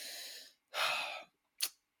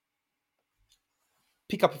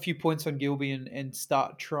pick up a few points on Gilby and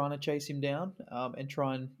start trying to chase him down, and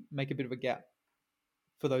try and make a bit of a gap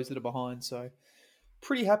for those that are behind. So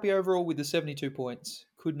pretty happy overall with the 72 points.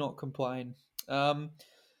 Could not complain.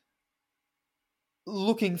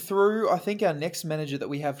 Looking through, I think our next manager that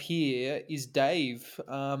we have here is Dave.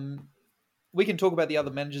 We can talk about the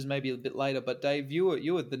other managers maybe a bit later, but Dave, you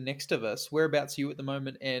are the next of us. Whereabouts are you at the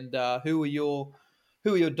moment, and who are your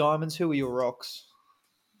diamonds? Who are your rocks?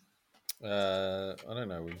 I don't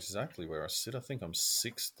know exactly where I sit. I think I'm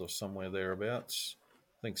sixth or somewhere thereabouts.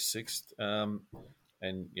 I think sixth.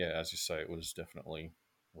 And yeah, as you say, it was definitely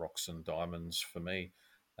rocks and diamonds for me.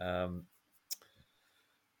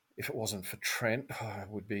 If it wasn't for Trent, I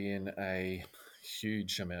would be in a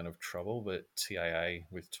huge amount of trouble. But TAA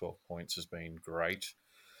with 12 points has been great.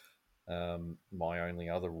 My only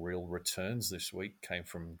other real returns this week came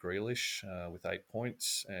from Grealish with 8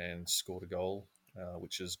 points and scored a goal,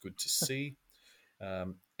 which is good to see.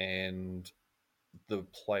 And the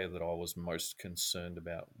player that I was most concerned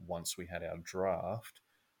about once we had our draft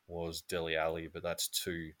was Dele Alli, but that's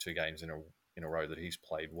two games in a row that he's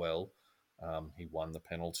played well. He won the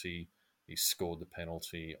penalty. He scored the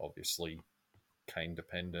penalty. Obviously, Kane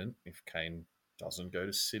dependent. If Kane doesn't go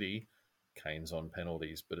to City, Kane's on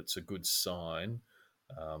penalties, but it's a good sign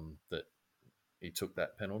that he took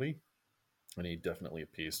that penalty, and he definitely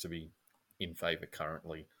appears to be in favour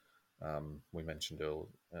currently. We mentioned earlier,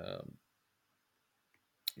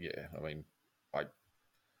 I mean,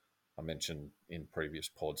 I mentioned in previous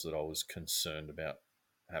pods that I was concerned about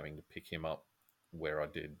having to pick him up where I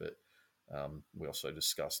did, but we also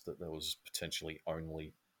discussed that there was potentially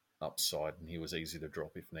only upside and he was easy to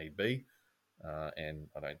drop if need be. And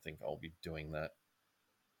I don't think I'll be doing that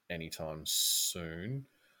anytime soon.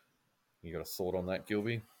 You got a thought on that,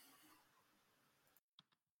 Gilby?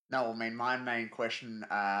 No, I mean, my main question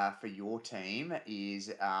for your team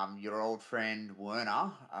is your old friend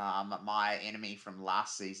Werner, my enemy from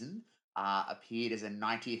last season, appeared as a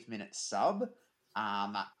 90th minute sub.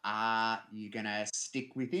 Are you going to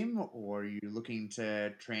stick with him, or are you looking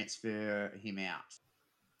to transfer him out?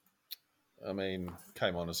 I mean,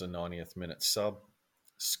 came on as a 90th minute sub,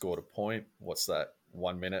 scored a point. What's that?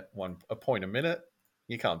 1 minute, a point a minute.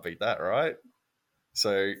 You can't beat that, right?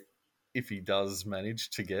 So if he does manage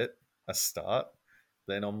to get a start,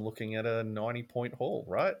 then I'm looking at a 90-point haul,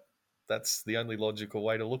 right? That's the only logical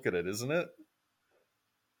way to look at it, isn't it?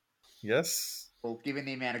 Yes. Well, given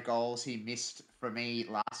the amount of goals he missed for me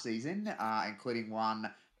last season, including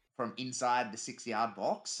one from inside the 6-yard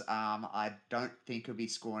box, I don't think he'll be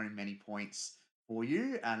scoring many points for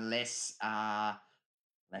you unless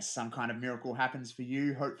some kind of miracle happens for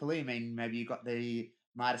you. Hopefully, I mean, maybe you got the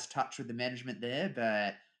Midas touch with the management there,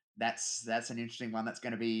 but that's an interesting one. That's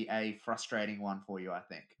going to be a frustrating one for you, I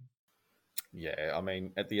think. Yeah, I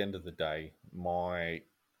mean, at the end of the day,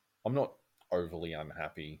 I'm not overly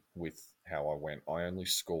unhappy with how I went. I only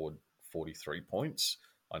scored 43 points.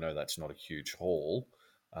 I know that's not a huge haul,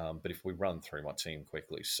 but if we run through my team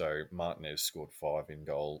quickly, so Martinez scored 5 in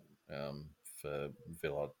goal for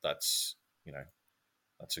Villa. That's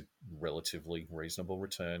that's a relatively reasonable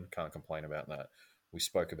return. Can't complain about that. We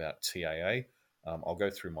spoke about TAA. I'll go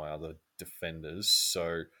through my other defenders.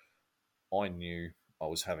 So I knew I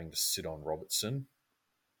was having to sit on Robertson.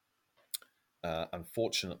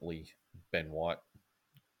 Unfortunately, Ben White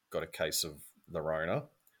got a case of the Rona,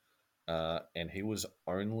 and he was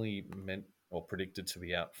only meant or predicted to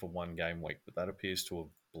be out for 1 game week, but that appears to have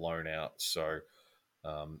blown out. So,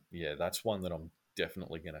 yeah, that's one that I'm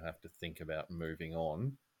definitely going to have to think about moving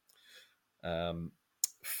on.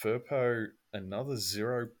 Firpo, another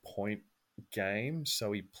 0-point game.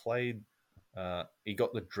 So he played, he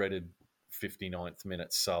got the dreaded 59th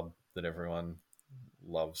minute sub that everyone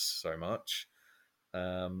loves so much.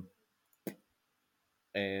 And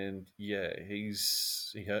yeah, he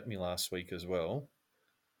hurt me last week as well.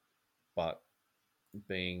 But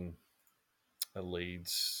being a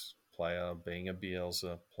Leeds player, being a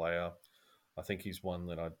Bielsa player, I think he's one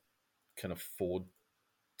that I can afford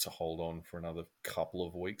to hold on for another couple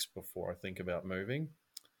of weeks before I think about moving.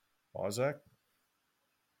 Isaac?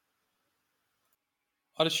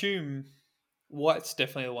 I'd assume White's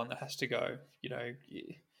definitely the one that has to go. You know,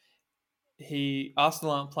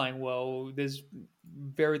 Arsenal aren't playing well. There's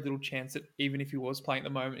very little chance that even if he was playing at the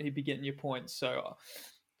moment, he'd be getting your points. So,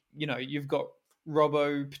 you know, you've got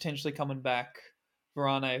Robbo potentially coming back,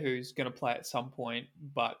 Varane who's going to play at some point,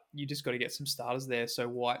 but you just got to get some starters there. So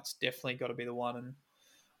White's definitely got to be the one. And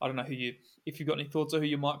I don't know if you've got any thoughts on who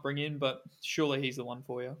you might bring in, but surely he's the one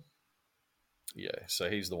for you. Yeah, so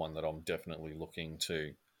he's the one that I'm definitely looking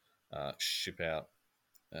to ship out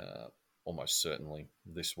almost certainly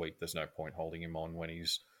this week. There's no point holding him on when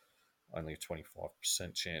he's only a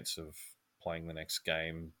 25% chance of playing the next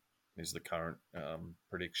game is the current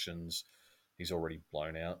predictions. He's already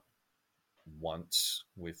blown out once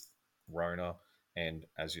with Rona. And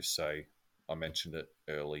as you say, I mentioned it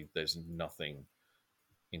early, there's nothing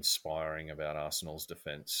inspiring about Arsenal's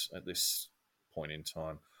defence at this point in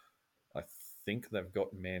time. I think they've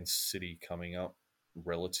got Man City coming up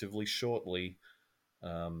relatively shortly.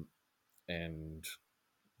 And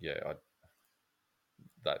yeah,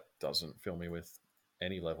 that doesn't fill me with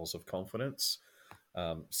any levels of confidence.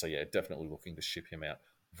 So yeah, definitely looking to ship him out.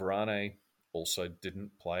 Varane also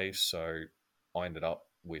didn't play, so I ended up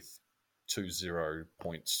with 2-0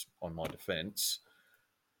 points on my defence.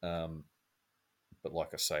 But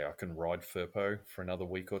like I say, I can ride Firpo for another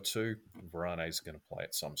week or two. Varane's going to play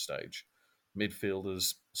at some stage.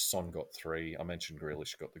 Midfielders, Son got 3. I mentioned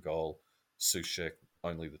Grealish got the goal. Soucek,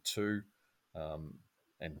 only the 2.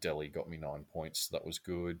 And Dele got me 9 points. So that was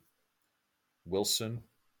good. Wilson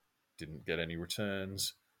didn't get any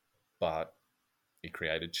returns, but he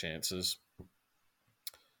created chances.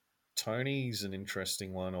 Tony's an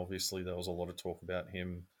interesting one. Obviously, there was a lot of talk about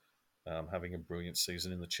him having a brilliant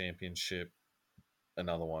season in the Championship.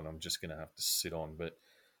 Another one I'm just going to have to sit on. But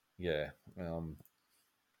yeah,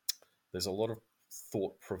 there's a lot of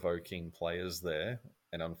thought-provoking players there.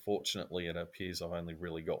 And unfortunately, it appears I've only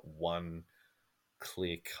really got one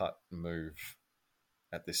clear-cut move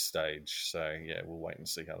at this stage. So yeah, we'll wait and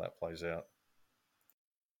see how that plays out.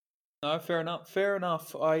 No, fair enough. Fair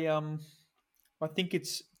enough. I think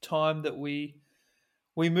it's time that we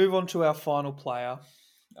move on to our final player.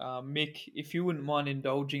 Mick, if you wouldn't mind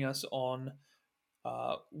indulging us on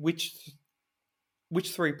which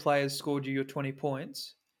 3 players scored you your 20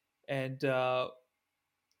 points, and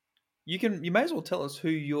you may as well tell us who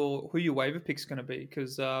your waiver pick's going to be,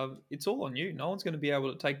 because it's all on you. No one's going to be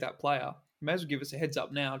able to take that player. You may as well give us a heads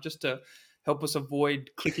up now, just to help us avoid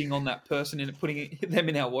clicking on that person and putting them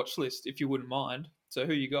in our watch list, if you wouldn't mind. So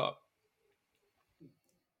who you got?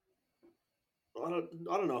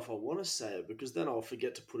 I don't know if I want to say it because then I'll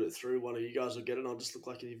forget to put it through. One of you guys will get it and I'll just look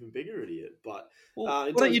like an even bigger idiot. But Well, in why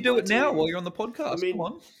don't terms you of do my it now while team, you're on the podcast? I mean, Come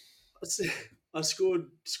on. I scored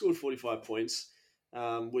 45 points,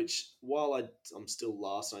 which while I'm still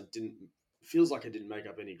last, feels like I didn't make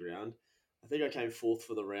up any ground. I think I came fourth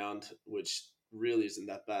for the round, which really isn't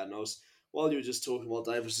that bad. And while you were just talking, while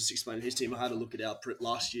Dave was just explaining his team, I had a look at our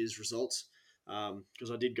last year's results because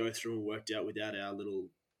I did go through and worked out without our little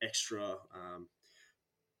extra,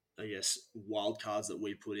 I guess, wild cards that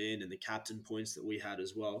we put in and the captain points that we had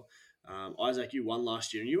as well. Isaac, you won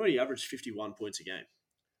last year and you only averaged 51 points a game.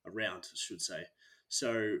 Around, I should say.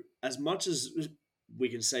 So, as much as we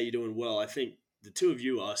can say you're doing well, I think the two of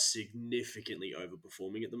you are significantly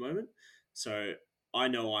overperforming at the moment. So, I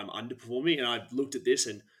know I'm underperforming, and I looked at this,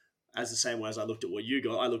 and as the same way as I looked at what you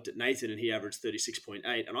got, I looked at Nathan, and he averaged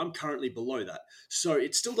 36.8, and I'm currently below that. So,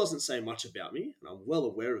 it still doesn't say much about me, and I'm well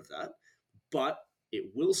aware of that, but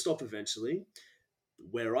it will stop eventually.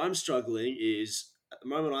 Where I'm struggling is at the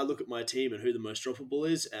moment I look at my team and who the most droppable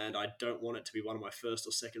is, and I don't want it to be one of my first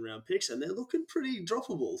or second round picks, and they're looking pretty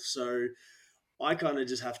droppable. So I kind of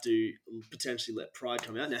just have to potentially let pride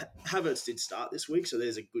come out. Now Havertz did start this week, so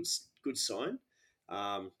there's a good sign.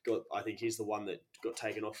 I think he's the one that got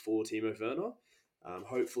taken off for Timo Werner.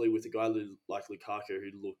 Hopefully, with a guy like Lukaku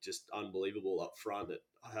who looked just unbelievable up front, that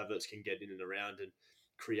Havertz can get in and around and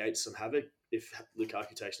create some havoc. If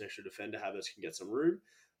Lukaku takes an extra defender, Havertz can get some room.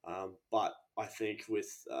 But I think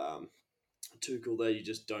with Tuchel there, you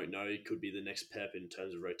just don't know. He could be the next Pep in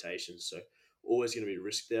terms of rotation. So always going to be a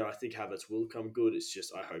risk there. I think Havertz will come good. It's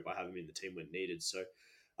just I hope I have him in the team when needed. So,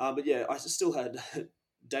 but yeah, I still had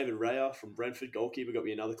David Raya from Brentford, goalkeeper, got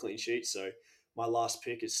me another clean sheet. So my last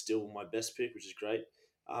pick is still my best pick, which is great.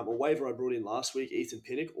 A waiver I brought in last week, Ethan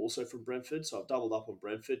Pinnock, also from Brentford. So I've doubled up on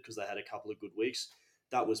Brentford because they had a couple of good weeks.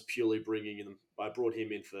 That was purely bringing in. I brought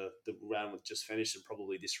him in for the round that just finished and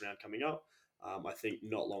probably this round coming up. I think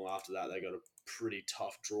not long after that, they got a pretty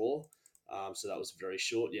tough draw. So that was very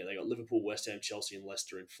short. Yeah, they got Liverpool, West Ham, Chelsea, and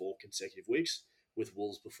Leicester in 4 consecutive weeks, with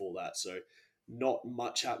Wolves before that. So not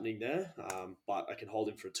much happening there, but I can hold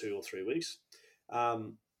him for 2 or 3 weeks.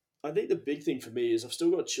 I think the big thing for me is I've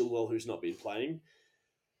still got Chilwell, who's not been playing.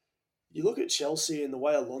 You look at Chelsea and the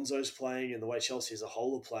way Alonso's playing and the way Chelsea as a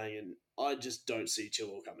whole are playing, and I just don't see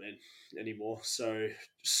Chilwell coming in anymore. So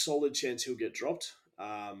solid chance he'll get dropped.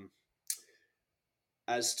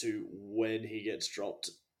 As to when he gets dropped,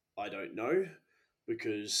 I don't know,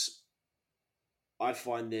 because I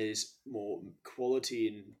find there's more quality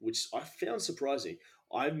in, which I found surprising.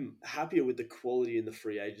 I'm happier with the quality in the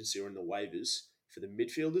free agency or in the waivers for the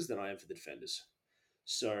midfielders than I am for the defenders.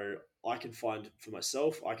 So I can find for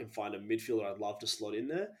myself, I can find a midfielder I'd love to slot in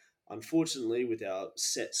there. Unfortunately, with our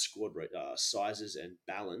set squad sizes and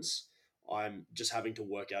balance, I'm just having to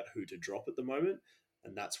work out who to drop at the moment,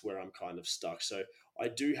 and that's where I'm kind of stuck. So I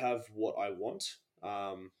do have what I want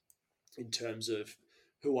in terms of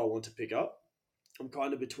who I want to pick up. I'm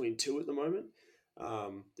kind of between two at the moment.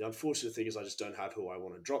 The unfortunate thing is I just don't have who I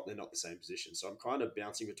want to drop. They're not the same position. So I'm kind of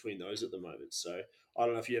bouncing between those at the moment. So I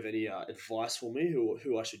don't know if you have any advice for me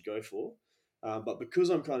who I should go for. But because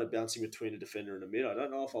I'm kind of bouncing between a defender and a mid, I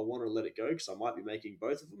don't know if I want to let it go because I might be making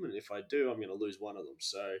both of them. And if I do, I'm going to lose one of them.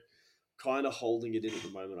 So kind of holding it in at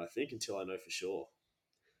the moment, I think, until I know for sure.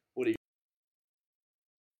 What do you?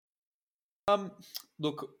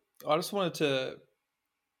 Look, I just wanted to,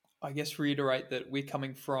 I guess, reiterate that we're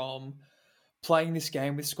coming from playing this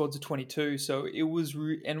game with squads of 22, so it was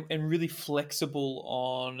and really flexible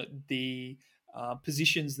on the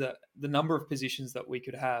positions, that the number of positions that we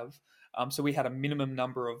could have. So we had a minimum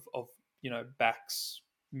number of backs,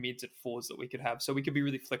 mids, and forwards that we could have, so we could be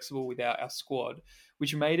really flexible with our squad,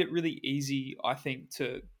 which made it really easy, I think,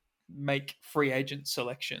 to make free agent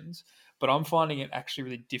selections. But I'm finding it actually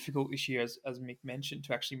really difficult this year, as Mick mentioned,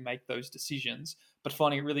 to actually make those decisions, but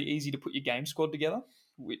finding it really easy to put your game squad together,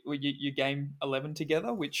 your game 11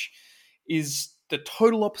 together, which is the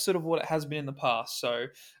total opposite of what it has been in the past. So,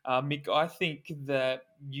 Mick, I think that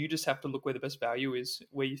you just have to look where the best value is,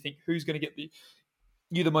 where you think who's going to get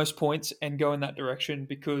you the most points, and go in that direction,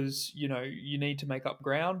 because you need to make up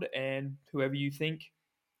ground, and whoever you think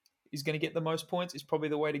is going to get the most points is probably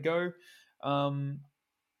the way to go.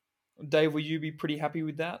 Dave, will you be pretty happy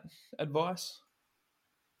with that advice?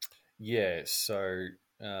 Yeah, so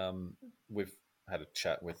we've had a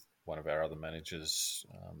chat with one of our other managers,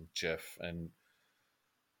 Jeff, and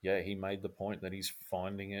yeah, he made the point that he's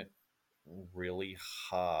finding it really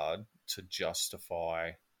hard to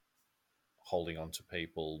justify holding on to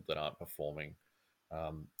people that aren't performing.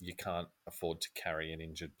 You can't afford to carry an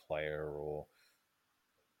injured player or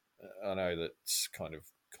I know that's kind of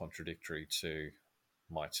contradictory to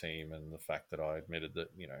my team and the fact that I admitted that,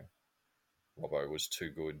 Robbo was too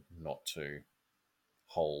good not to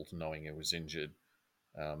hold knowing he was injured.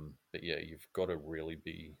 But yeah, you've got to really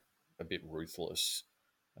be a bit ruthless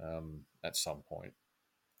at some point.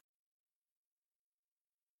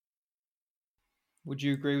 Would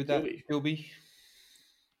you agree with that, Gilby?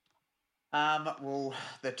 Well,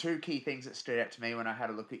 the two key things that stood out to me when I had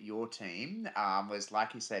a look at your team was,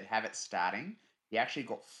 like you said, Havertz starting. He actually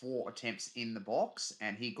got 4 attempts in the box,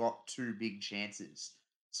 and he got 2 big chances.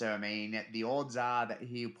 So, I mean, the odds are that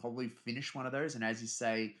he'll probably finish one of those. And as you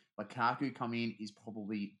say, Lukaku coming in is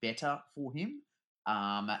probably better for him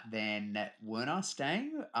than Werner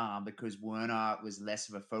staying because Werner was less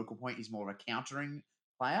of a focal point. He's more of a countering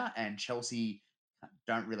player, and Chelsea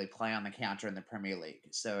don't really play on the counter in the Premier League.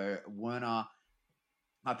 So Werner,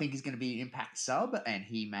 I think, is going to be an impact sub, and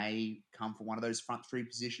he may come for one of those front 3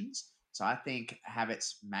 positions. So I think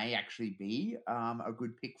Havertz may actually be a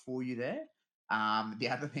good pick for you there. The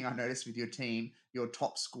other thing I noticed with your team, your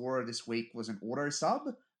top scorer this week was an auto sub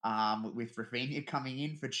with Rafinha coming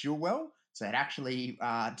in for Chilwell. So it actually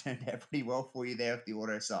turned out pretty well for you there with the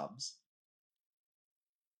auto subs.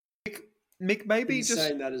 Mick, maybe He's just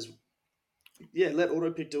saying that as let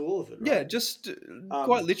auto pick do all of it. Right? Yeah, just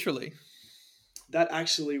quite literally. That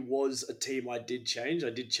actually was a team I did change. I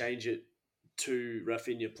did change it to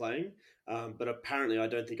Rafinha playing, but apparently I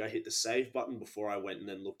don't think I hit the save button before I went and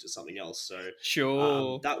then looked at something else. So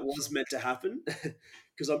sure, that was meant to happen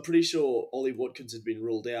because I'm pretty sure Ollie Watkins had been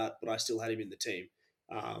ruled out, but I still had him in the team.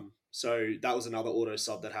 So that was another auto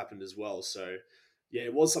sub that happened as well. So yeah,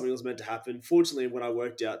 it was something that was meant to happen. Fortunately, when I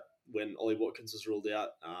worked out when Ollie Watkins was ruled out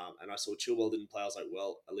and I saw Chilwell didn't play, I was like,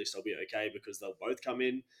 well, at least I'll be okay because they'll both come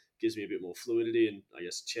in. Gives me a bit more fluidity and I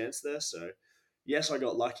guess chance there. So yes, I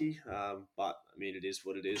got lucky, but I mean, it is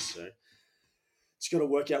what it is. So it's got to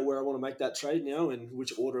work out where I want to make that trade now and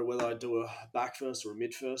which order, whether I do a back first or a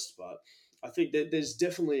mid first. But I think that there's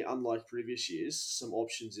definitely, unlike previous years, some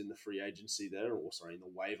options in the free agency there, or sorry, in the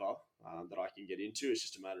waiver that I can get into. It's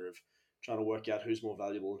just a matter of trying to work out who's more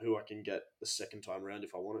valuable and who I can get the second time around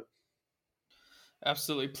if I want it.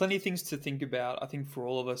 Absolutely. Plenty of things to think about, I think, for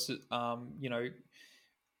all of us,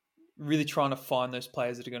 really trying to find those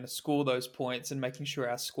players that are going to score those points and making sure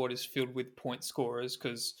our squad is filled with point scorers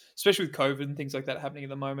because, especially with COVID and things like that happening at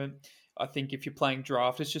the moment, I think if you're playing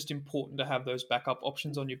draft, it's just important to have those backup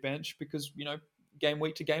options on your bench because, game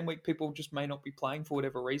week to game week, people just may not be playing for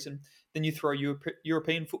whatever reason. Then you throw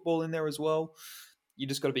European football in there as well. You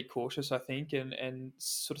just got to be cautious, I think, and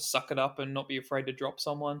sort of suck it up and not be afraid to drop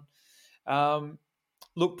someone.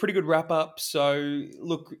 Look, pretty good wrap up. So,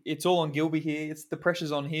 look, it's all on Gilby here. It's the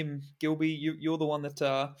pressure's on him. Gilby, you're the one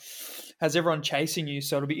that has everyone chasing you.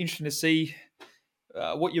 So it'll be interesting to see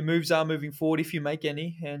what your moves are moving forward, if you make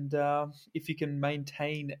any, and if you can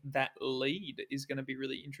maintain that lead is going to be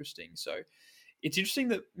really interesting. So it's interesting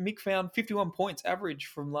that Mick found 51 points average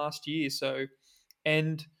from last year. So,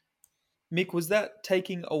 and Mick, was that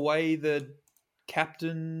taking away the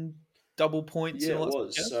captain double points? Yeah, it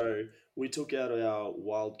was. So we took out our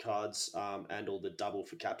wild cards and all the double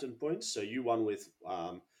for captain points. So you won with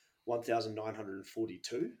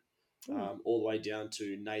 1,942, all the way down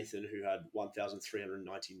to Nathan, who had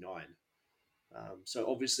 1,399. So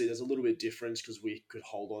obviously there's a little bit difference because we could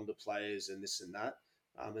hold on to players and this and that.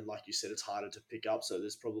 And like you said, it's harder to pick up. So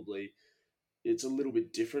it's a little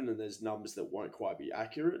bit different and there's numbers that won't quite be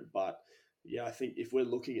accurate. But yeah, I think if we're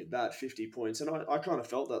looking at that 50 points, and I kind of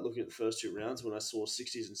felt that looking at the first 2 rounds when I saw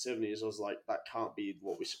 60s and 70s, I was like, that can't be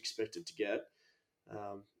what we expected to get.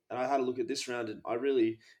 And I had a look at this round and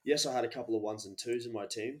I had a couple of 1s and 2s in my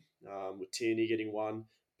team, with Tierney getting 1,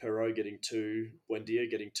 Perot getting 2, Buendia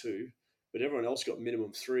getting 2, but everyone else got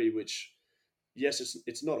minimum 3, which, yes,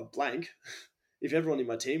 it's not a blank. If everyone in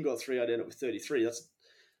my team got 3, I'd end up with 33. That's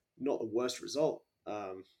not the worst result.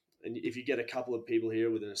 And if you get a couple of people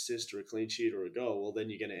here with an assist or a clean sheet or a goal, well,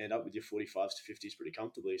 then you're going to end up with your 45s to 50s pretty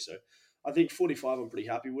comfortably. So I think 45 I'm pretty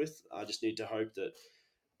happy with. I just need to hope that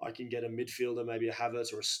I can get a midfielder, maybe a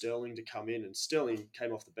Havertz or a Sterling to come in. And Sterling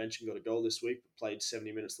came off the bench and got a goal this week, but played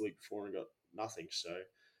 70 minutes the week before and got nothing. So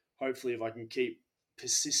hopefully if I can keep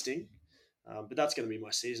persisting, but that's going to be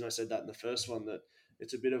my season. I said that in the first one, that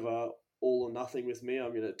it's a bit of a all or nothing with me.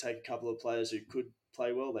 I'm going to take a couple of players who could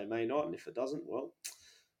play well. They may not. And if it doesn't, well,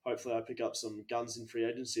 hopefully I pick up some guns in free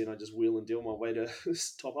agency and I just wheel and deal my way to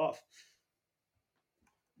top half.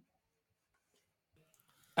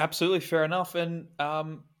 Absolutely, fair enough. And I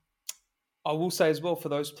will say as well, for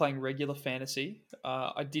those playing regular fantasy,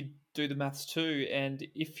 I did do the maths too. And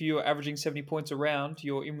if you're averaging 70 points a round,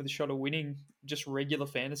 you're in with a shot of winning just regular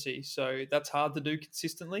fantasy. So that's hard to do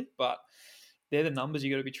consistently, but they're the numbers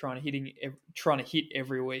you got to be trying to hit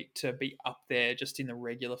every week to be up there just in the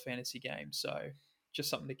regular fantasy game. So just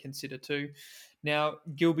something to consider too. Now,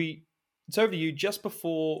 Gilby, it's over to you. Just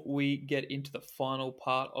before we get into the final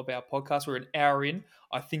part of our podcast, we're an hour in.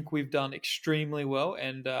 I think we've done extremely well,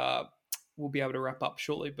 and we'll be able to wrap up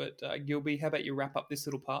shortly. But Gilby, how about you wrap up this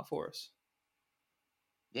little part for us?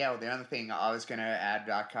 Yeah, well, the other thing I was going to add,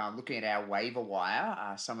 looking at our waiver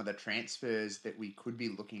wire, some of the transfers that we could be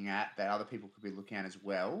looking at, that other people could be looking at as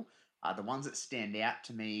well, the ones that stand out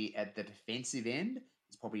to me at the defensive end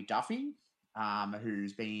is probably Duffy,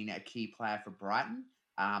 who's been a key player for Brighton.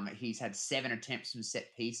 He's had 7 attempts from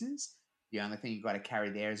set pieces. The only thing you've got to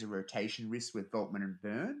carry there is a rotation risk with Veltman and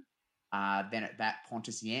Byrne. Then at that,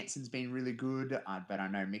 Pontus Janssen's been really good, but I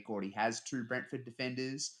know Mick already has 2 Brentford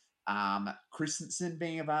defenders. Christensen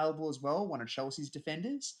being available as well, one of Chelsea's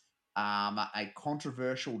defenders. A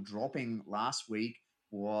controversial dropping last week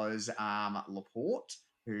was Laporte,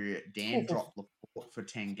 who Dan dropped Laporte for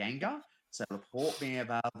Tanganga. So Laporte being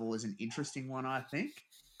available is an interesting one, I think.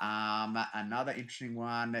 Another interesting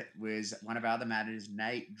one was one of our other matters.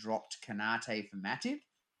 Nate dropped Kanate for Matip.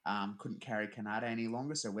 Couldn't carry Kanate any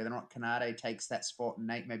longer. So whether or not Kanate takes that spot,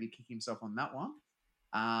 Nate maybe kick himself on that one.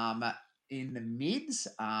 In the mids,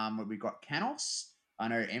 we've got Canos. I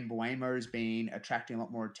know Mbuemo has been attracting a lot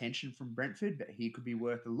more attention from Brentford, but he could be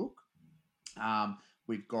worth a look.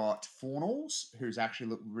 We've got Fornals, who's actually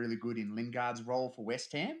looked really good in Lingard's role for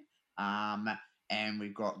West Ham. And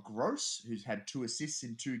we've got Gross, who's had 2 assists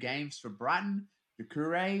in 2 games for Brighton.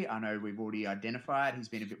 Doucouré, I know we've already identified. He's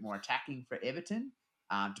been a bit more attacking for Everton.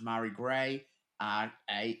 Damari Gray,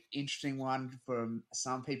 a interesting one for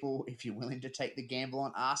some people, if you're willing to take the gamble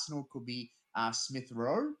on Arsenal, could be Smith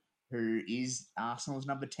Rowe, who is Arsenal's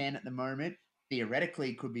number 10 at the moment.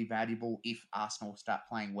 Theoretically, could be valuable if Arsenal start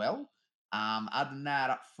playing well. Other than that,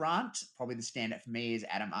 up front, probably the standout for me is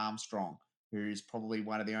Adam Armstrong, who's probably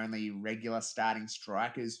one of the only regular starting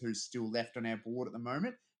strikers who's still left on our board at the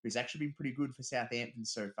moment, who's actually been pretty good for Southampton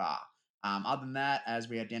so far. Other than that, as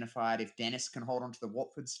we identified, if Dennis can hold on to the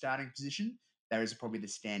Watford starting position, those are probably the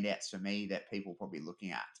standouts for me that people are probably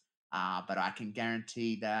looking at. But I can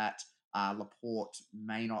guarantee that Laporte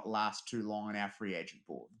may not last too long on our free agent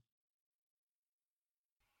board.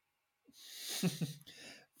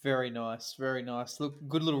 Very nice, very nice. Look,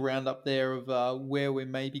 good little roundup there of where we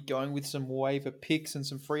may be going with some waiver picks and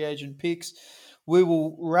some free agent picks. We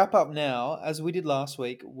will wrap up now, as we did last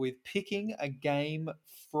week, with picking a game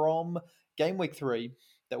from game week 3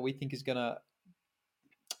 that we think is going to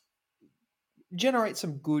generate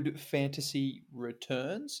some good fantasy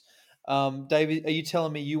returns. David, are you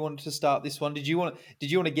telling me you wanted to start this one? Did you want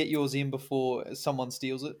to get yours in before someone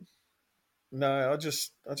steals it? No, I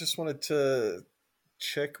just wanted to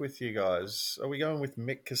check with you guys. Are we going with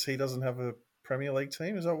Mick because he doesn't have a Premier League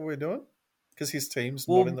team? Is that what we're doing? Because his team's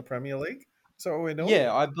not in the Premier League? Is that what we're doing?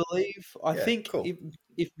 Yeah, I think cool.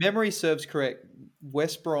 if memory serves correct,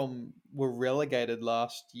 West Brom were relegated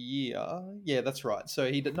last year. Yeah, that's right.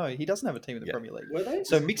 So he doesn't have a team in the Premier League. Were they?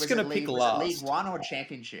 So Mick's going to pick last. Was it League 1 or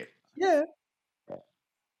Championship? Yeah.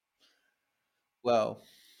 Well,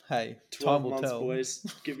 hey, 12 time will months, tell. boys.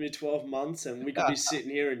 Give me 12 months and we could be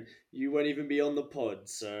sitting here and you won't even be on the pod.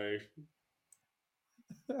 So,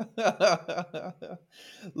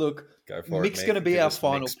 look, go for Mick's it, going to be our us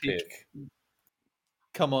final Mick's pick.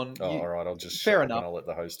 Come on. All right, I'll just fair shut enough. up and I'll let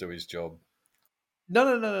the host do his job.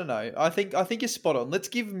 No. I think you're spot on. Let's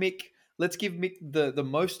give Mick the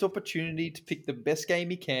most opportunity to pick the best game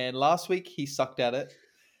he can. Last week he sucked at it.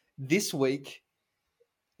 This week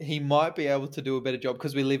he might be able to do a better job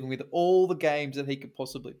because we're living with all the games that he could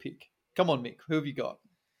possibly pick. Come on, Mick. Who have you got?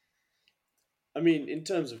 I mean, in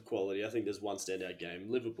terms of quality, I think there's one standout game.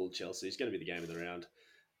 Liverpool-Chelsea is going to be the game of the round.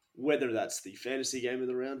 Whether that's the fantasy game of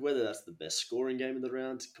the round, whether that's the best scoring game of the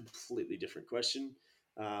round, completely different question.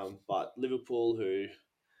 But Liverpool, who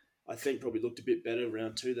I think probably looked a bit better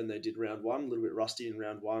round 2 than they did round 1, a little bit rusty in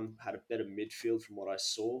round 1, had a better midfield from what I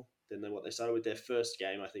saw than what they started with their first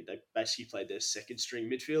game. I think they basically played their second string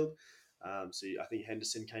midfield. So I think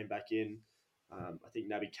Henderson came back in. I think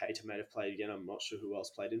Naby Keita may have played again. I'm not sure who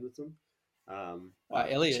else played in with them.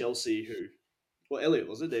 Elliot. Chelsea, Elliot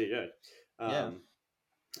was it? There you go. Yeah.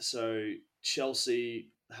 So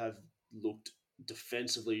Chelsea have looked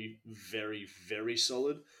defensively very, very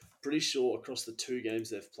solid. Pretty sure across the 2 games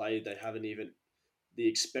they've played, the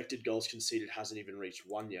expected goals conceded hasn't even reached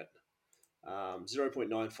 1 yet.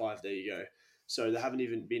 0.95, there you go. So they haven't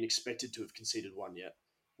even been expected to have conceded 1 yet.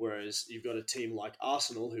 Whereas you've got a team like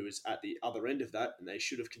Arsenal who is at the other end of that, and they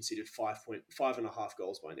should have conceded 5.5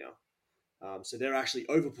 goals by now. So they're actually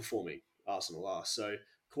overperforming Arsenal are. So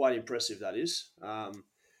quite impressive that is.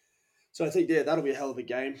 So I think, yeah, that'll be a hell of a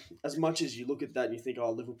game. As much as you look at that and you think,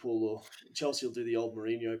 oh, Liverpool or Chelsea will do the old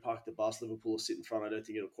Mourinho park the bus, Liverpool will sit in front. I don't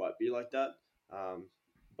think it'll quite be like that.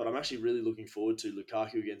 But I'm actually really looking forward to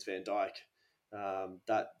Lukaku against Van Dijk.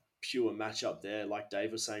 That pure matchup there, like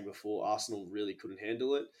Dave was saying before, Arsenal really couldn't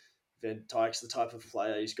handle it. Van Dijk's the type of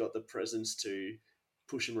player, he's got the presence to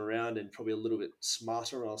push him around and probably a little bit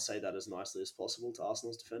smarter. I'll say that as nicely as possible to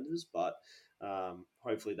Arsenal's defenders, but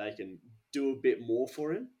hopefully they can do a bit more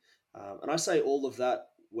for him. And I say all of that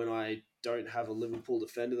when I don't have a Liverpool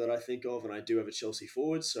defender that I think of, and I do have a Chelsea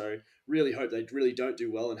forward. So really hope they really don't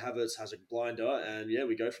do well, and Havertz has a blinder, and yeah,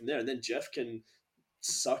 we go from there. And then Jeff can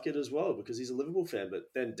suck it as well because he's a Liverpool fan.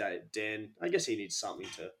 But then Dan, I guess he needs something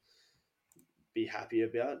to be happy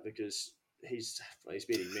about because he's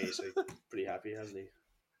beating me, so he's pretty happy, hasn't he?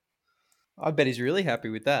 I bet he's really happy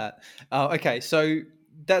with that. Okay, so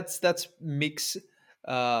that's Mick's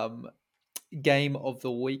game of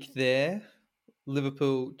the week there.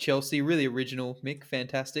 Liverpool, Chelsea, really original, Mick,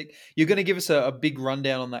 fantastic. You're going to give us a big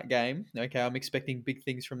rundown on that game. Okay, I'm expecting big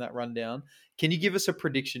things from that rundown. Can you give us a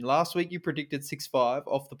prediction? Last week you predicted 6-5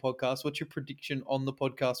 off the podcast. What's your prediction on the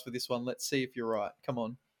podcast for this one? Let's see if you're right. Come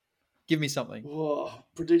on. Give me something. Oh,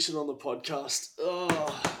 prediction on the podcast.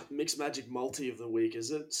 Oh, mixed magic multi of the week,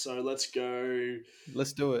 is it? So let's go.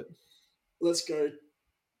 Let's do it. Let's go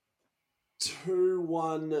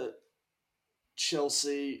 2-1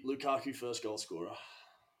 Chelsea. Lukaku first goal scorer.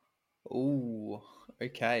 Ooh,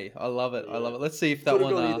 okay. I love it. Yeah. I love it. Let's see if that Could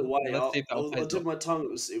have one. gone either way. Let's see if that one I pays took off. my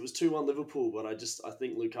tongue. It was 2-1 Liverpool, but I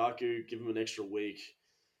think Lukaku, give him an extra week,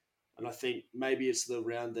 and I think maybe it's the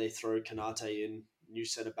round they throw Kanate in, new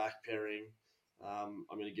centre back pairing. I'm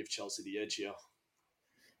going to give Chelsea the edge here.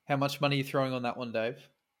 How much money are you throwing on that one, Dave?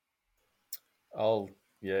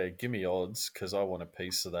 Give me odds because I want a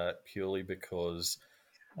piece of that purely because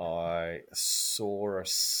I saw a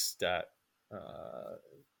stat. I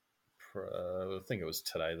think it was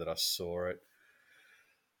today that I saw it.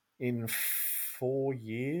 In 4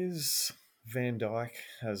 years, Van Dijk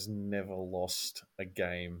has never lost a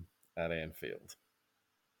game at Anfield.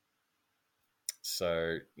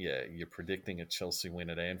 So, yeah, you're predicting a Chelsea win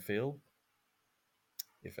at Anfield.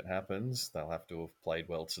 If it happens, they'll have to have played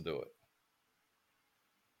well to do it.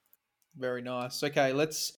 Very nice. Okay,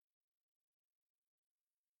 let's.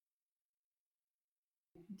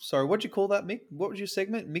 Sorry, what'd you call that, Mick? What was your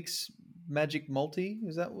segment? Mix Magic Multi?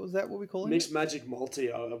 Was that what we call it? Mixed Magic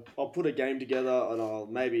Multi. I'll put a game together and I'll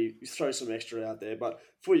maybe throw some extra out there. But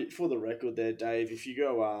for the record there, Dave, if you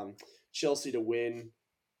go Chelsea to win,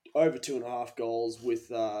 over 2.5 goals with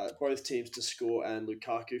both teams to score and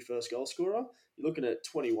Lukaku first goal scorer, you're looking at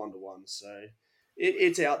 21-1. So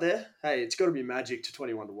it's out there. Hey, it's got to be magic to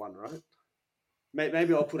 21-1, right?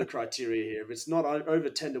 Maybe I'll put a criteria here. If it's not over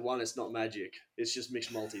 10-1, it's not magic. It's just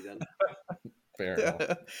mixed multi then. Fair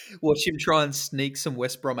enough. Watch him try and sneak some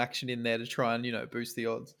West Brom action in there to try and, boost the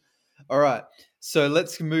odds. All right. So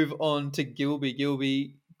let's move on to Gilby.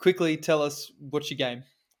 Gilby, quickly tell us what's your game.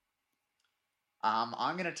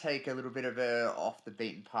 I'm going to take a little bit of a off the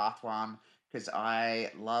beaten path one because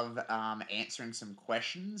I love answering some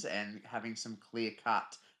questions and having some clear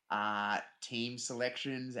cut team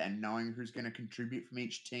selections and knowing who's going to contribute from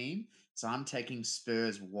each team. So I'm taking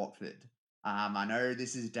Spurs Watford. I know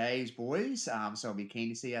this is Dave's boys, so I'll be keen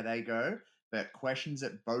to see how they go. But questions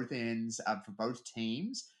at both ends for both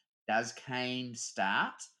teams. Does Kane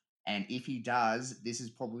start? And if he does, this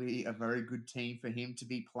is probably a very good team for him to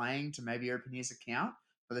be playing to maybe open his account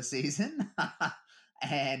for the season.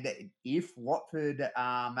 And if Watford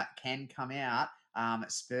can come out,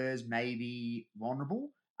 Spurs may be vulnerable,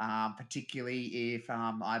 particularly if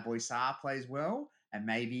my boy Sarr plays well, and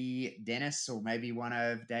maybe Dennis or maybe one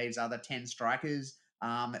of Dave's other 10 strikers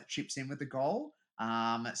chips in with the goal.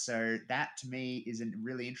 So that to me is a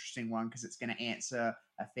really interesting one because it's going to answer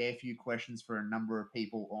a fair few questions for a number of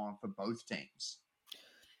people for both teams.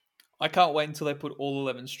 I can't wait until they put all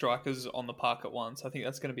 11 strikers on the park at once. I think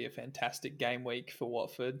that's going to be a fantastic game week for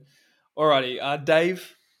Watford. Alrighty,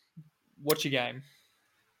 Dave, what's your game?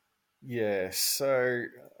 Yeah, so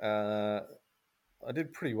I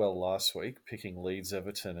did pretty well last week picking Leeds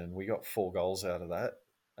Everton, and we got 4 goals out of that.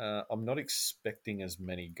 I'm not expecting as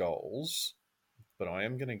many goals, but I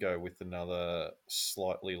am going to go with another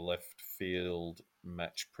slightly left field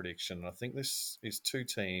match prediction. I think this is 2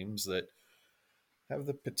 teams that have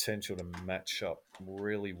the potential to match up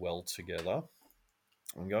really well together.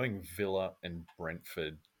 I'm going Villa and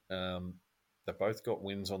Brentford. They've both got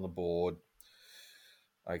wins on the board.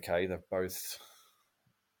 Okay, they've both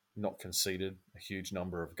not conceded a huge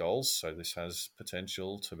number of goals, so this has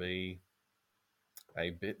potential to be a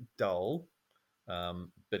bit dull.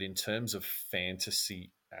 But in terms of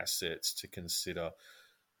fantasy assets to consider,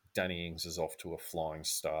 Danny Ings is off to a flying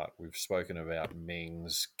start. We've spoken about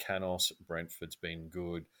Mings, Canos, Brentford's been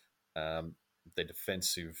good. Their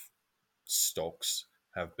defensive stocks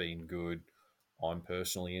have been good. I'm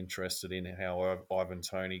personally interested in how Ivan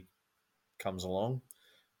Toney comes along.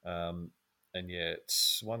 And yeah,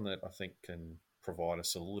 it's one that I think can provide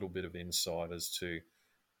us a little bit of insight as to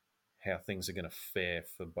how things are going to fare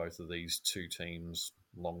for both of these two teams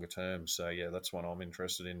longer term. So yeah, that's one I'm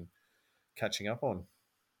interested in catching up on.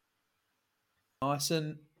 Nice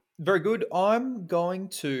and very good. I'm going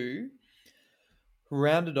to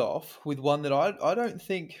round it off with one that I don't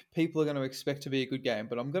think people are going to expect to be a good game,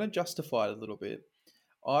 but I'm going to justify it a little bit.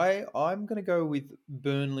 I'm going to go with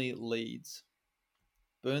Burnley Leeds.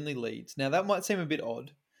 Burnley Leeds. Now that might seem a bit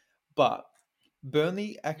odd, but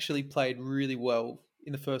Burnley actually played really well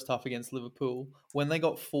in the first half against Liverpool. When they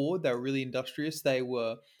got forward, they were really industrious. They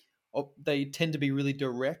tend to be really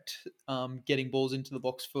direct, getting balls into the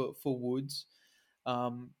box for Woods.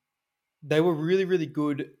 They were really really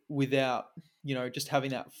good without just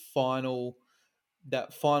having that final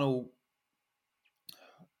dead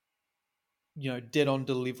on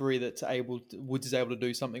delivery Woods is able to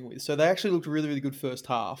do something with. So they actually looked really really good first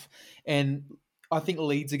half, and I think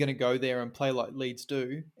Leeds are going to go there and play like Leeds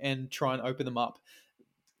do and try and open them up.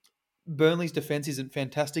 Burnley's defense isn't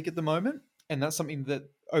fantastic at the moment, and that's something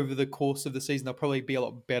that over the course of the season they'll probably be a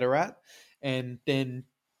lot better at, and then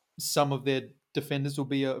some of their defenders will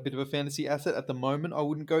be a bit of a fantasy asset. At the moment, I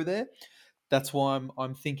wouldn't go there. That's why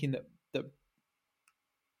I'm thinking that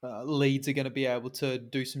Leeds are going to be able to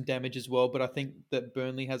do some damage as well. But I think that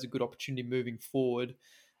Burnley has a good opportunity moving forward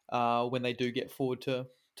when they do get forward to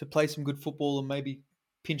play some good football and maybe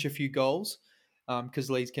pinch a few goals, because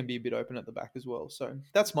Leeds can be a bit open at the back as well. So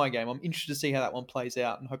that's my game. I'm interested to see how that one plays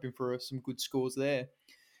out and hoping for some good scores there.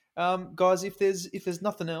 Guys, if there's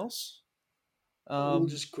nothing else, We'll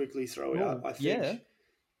just quickly throw out. I think yeah.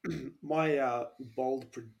 my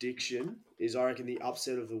bold prediction is I reckon the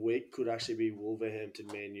upset of the week could actually be Wolverhampton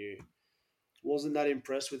Man U. Wasn't that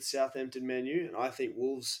impressed with Southampton Man U, and I think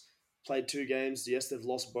Wolves played two games. Yes, they've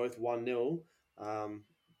lost both 1-0,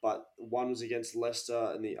 but one was against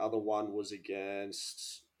Leicester and the other one was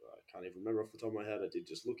against, I can't even remember off the top of my head. I did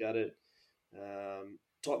just look at it.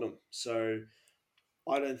 Tottenham. So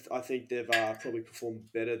I think they've probably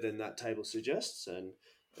performed better than that table suggests, and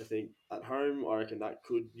I think at home, I reckon that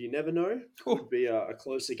could, you never know, could be a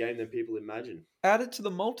closer game than people imagine. Add it to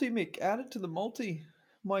the multi, Mick. Add it to the multi.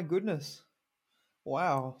 My goodness.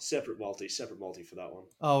 Wow. Separate multi for that one.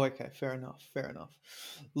 Oh, okay. Fair enough. Fair enough.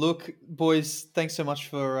 Look, boys, thanks so much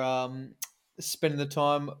for spending the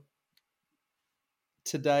time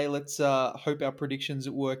today. Let's hope our predictions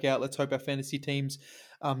work out. Let's hope our fantasy teams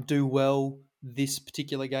do well this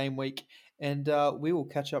particular game week. And we will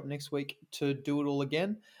catch up next week to do it all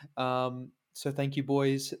again. So thank you,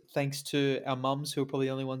 boys. Thanks to our mums who are probably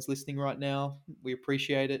the only ones listening right now. We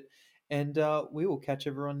appreciate it. And we will catch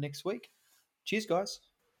everyone next week. Cheers, guys.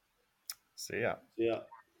 See ya. Yeah.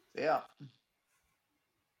 Yeah.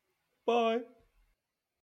 Bye.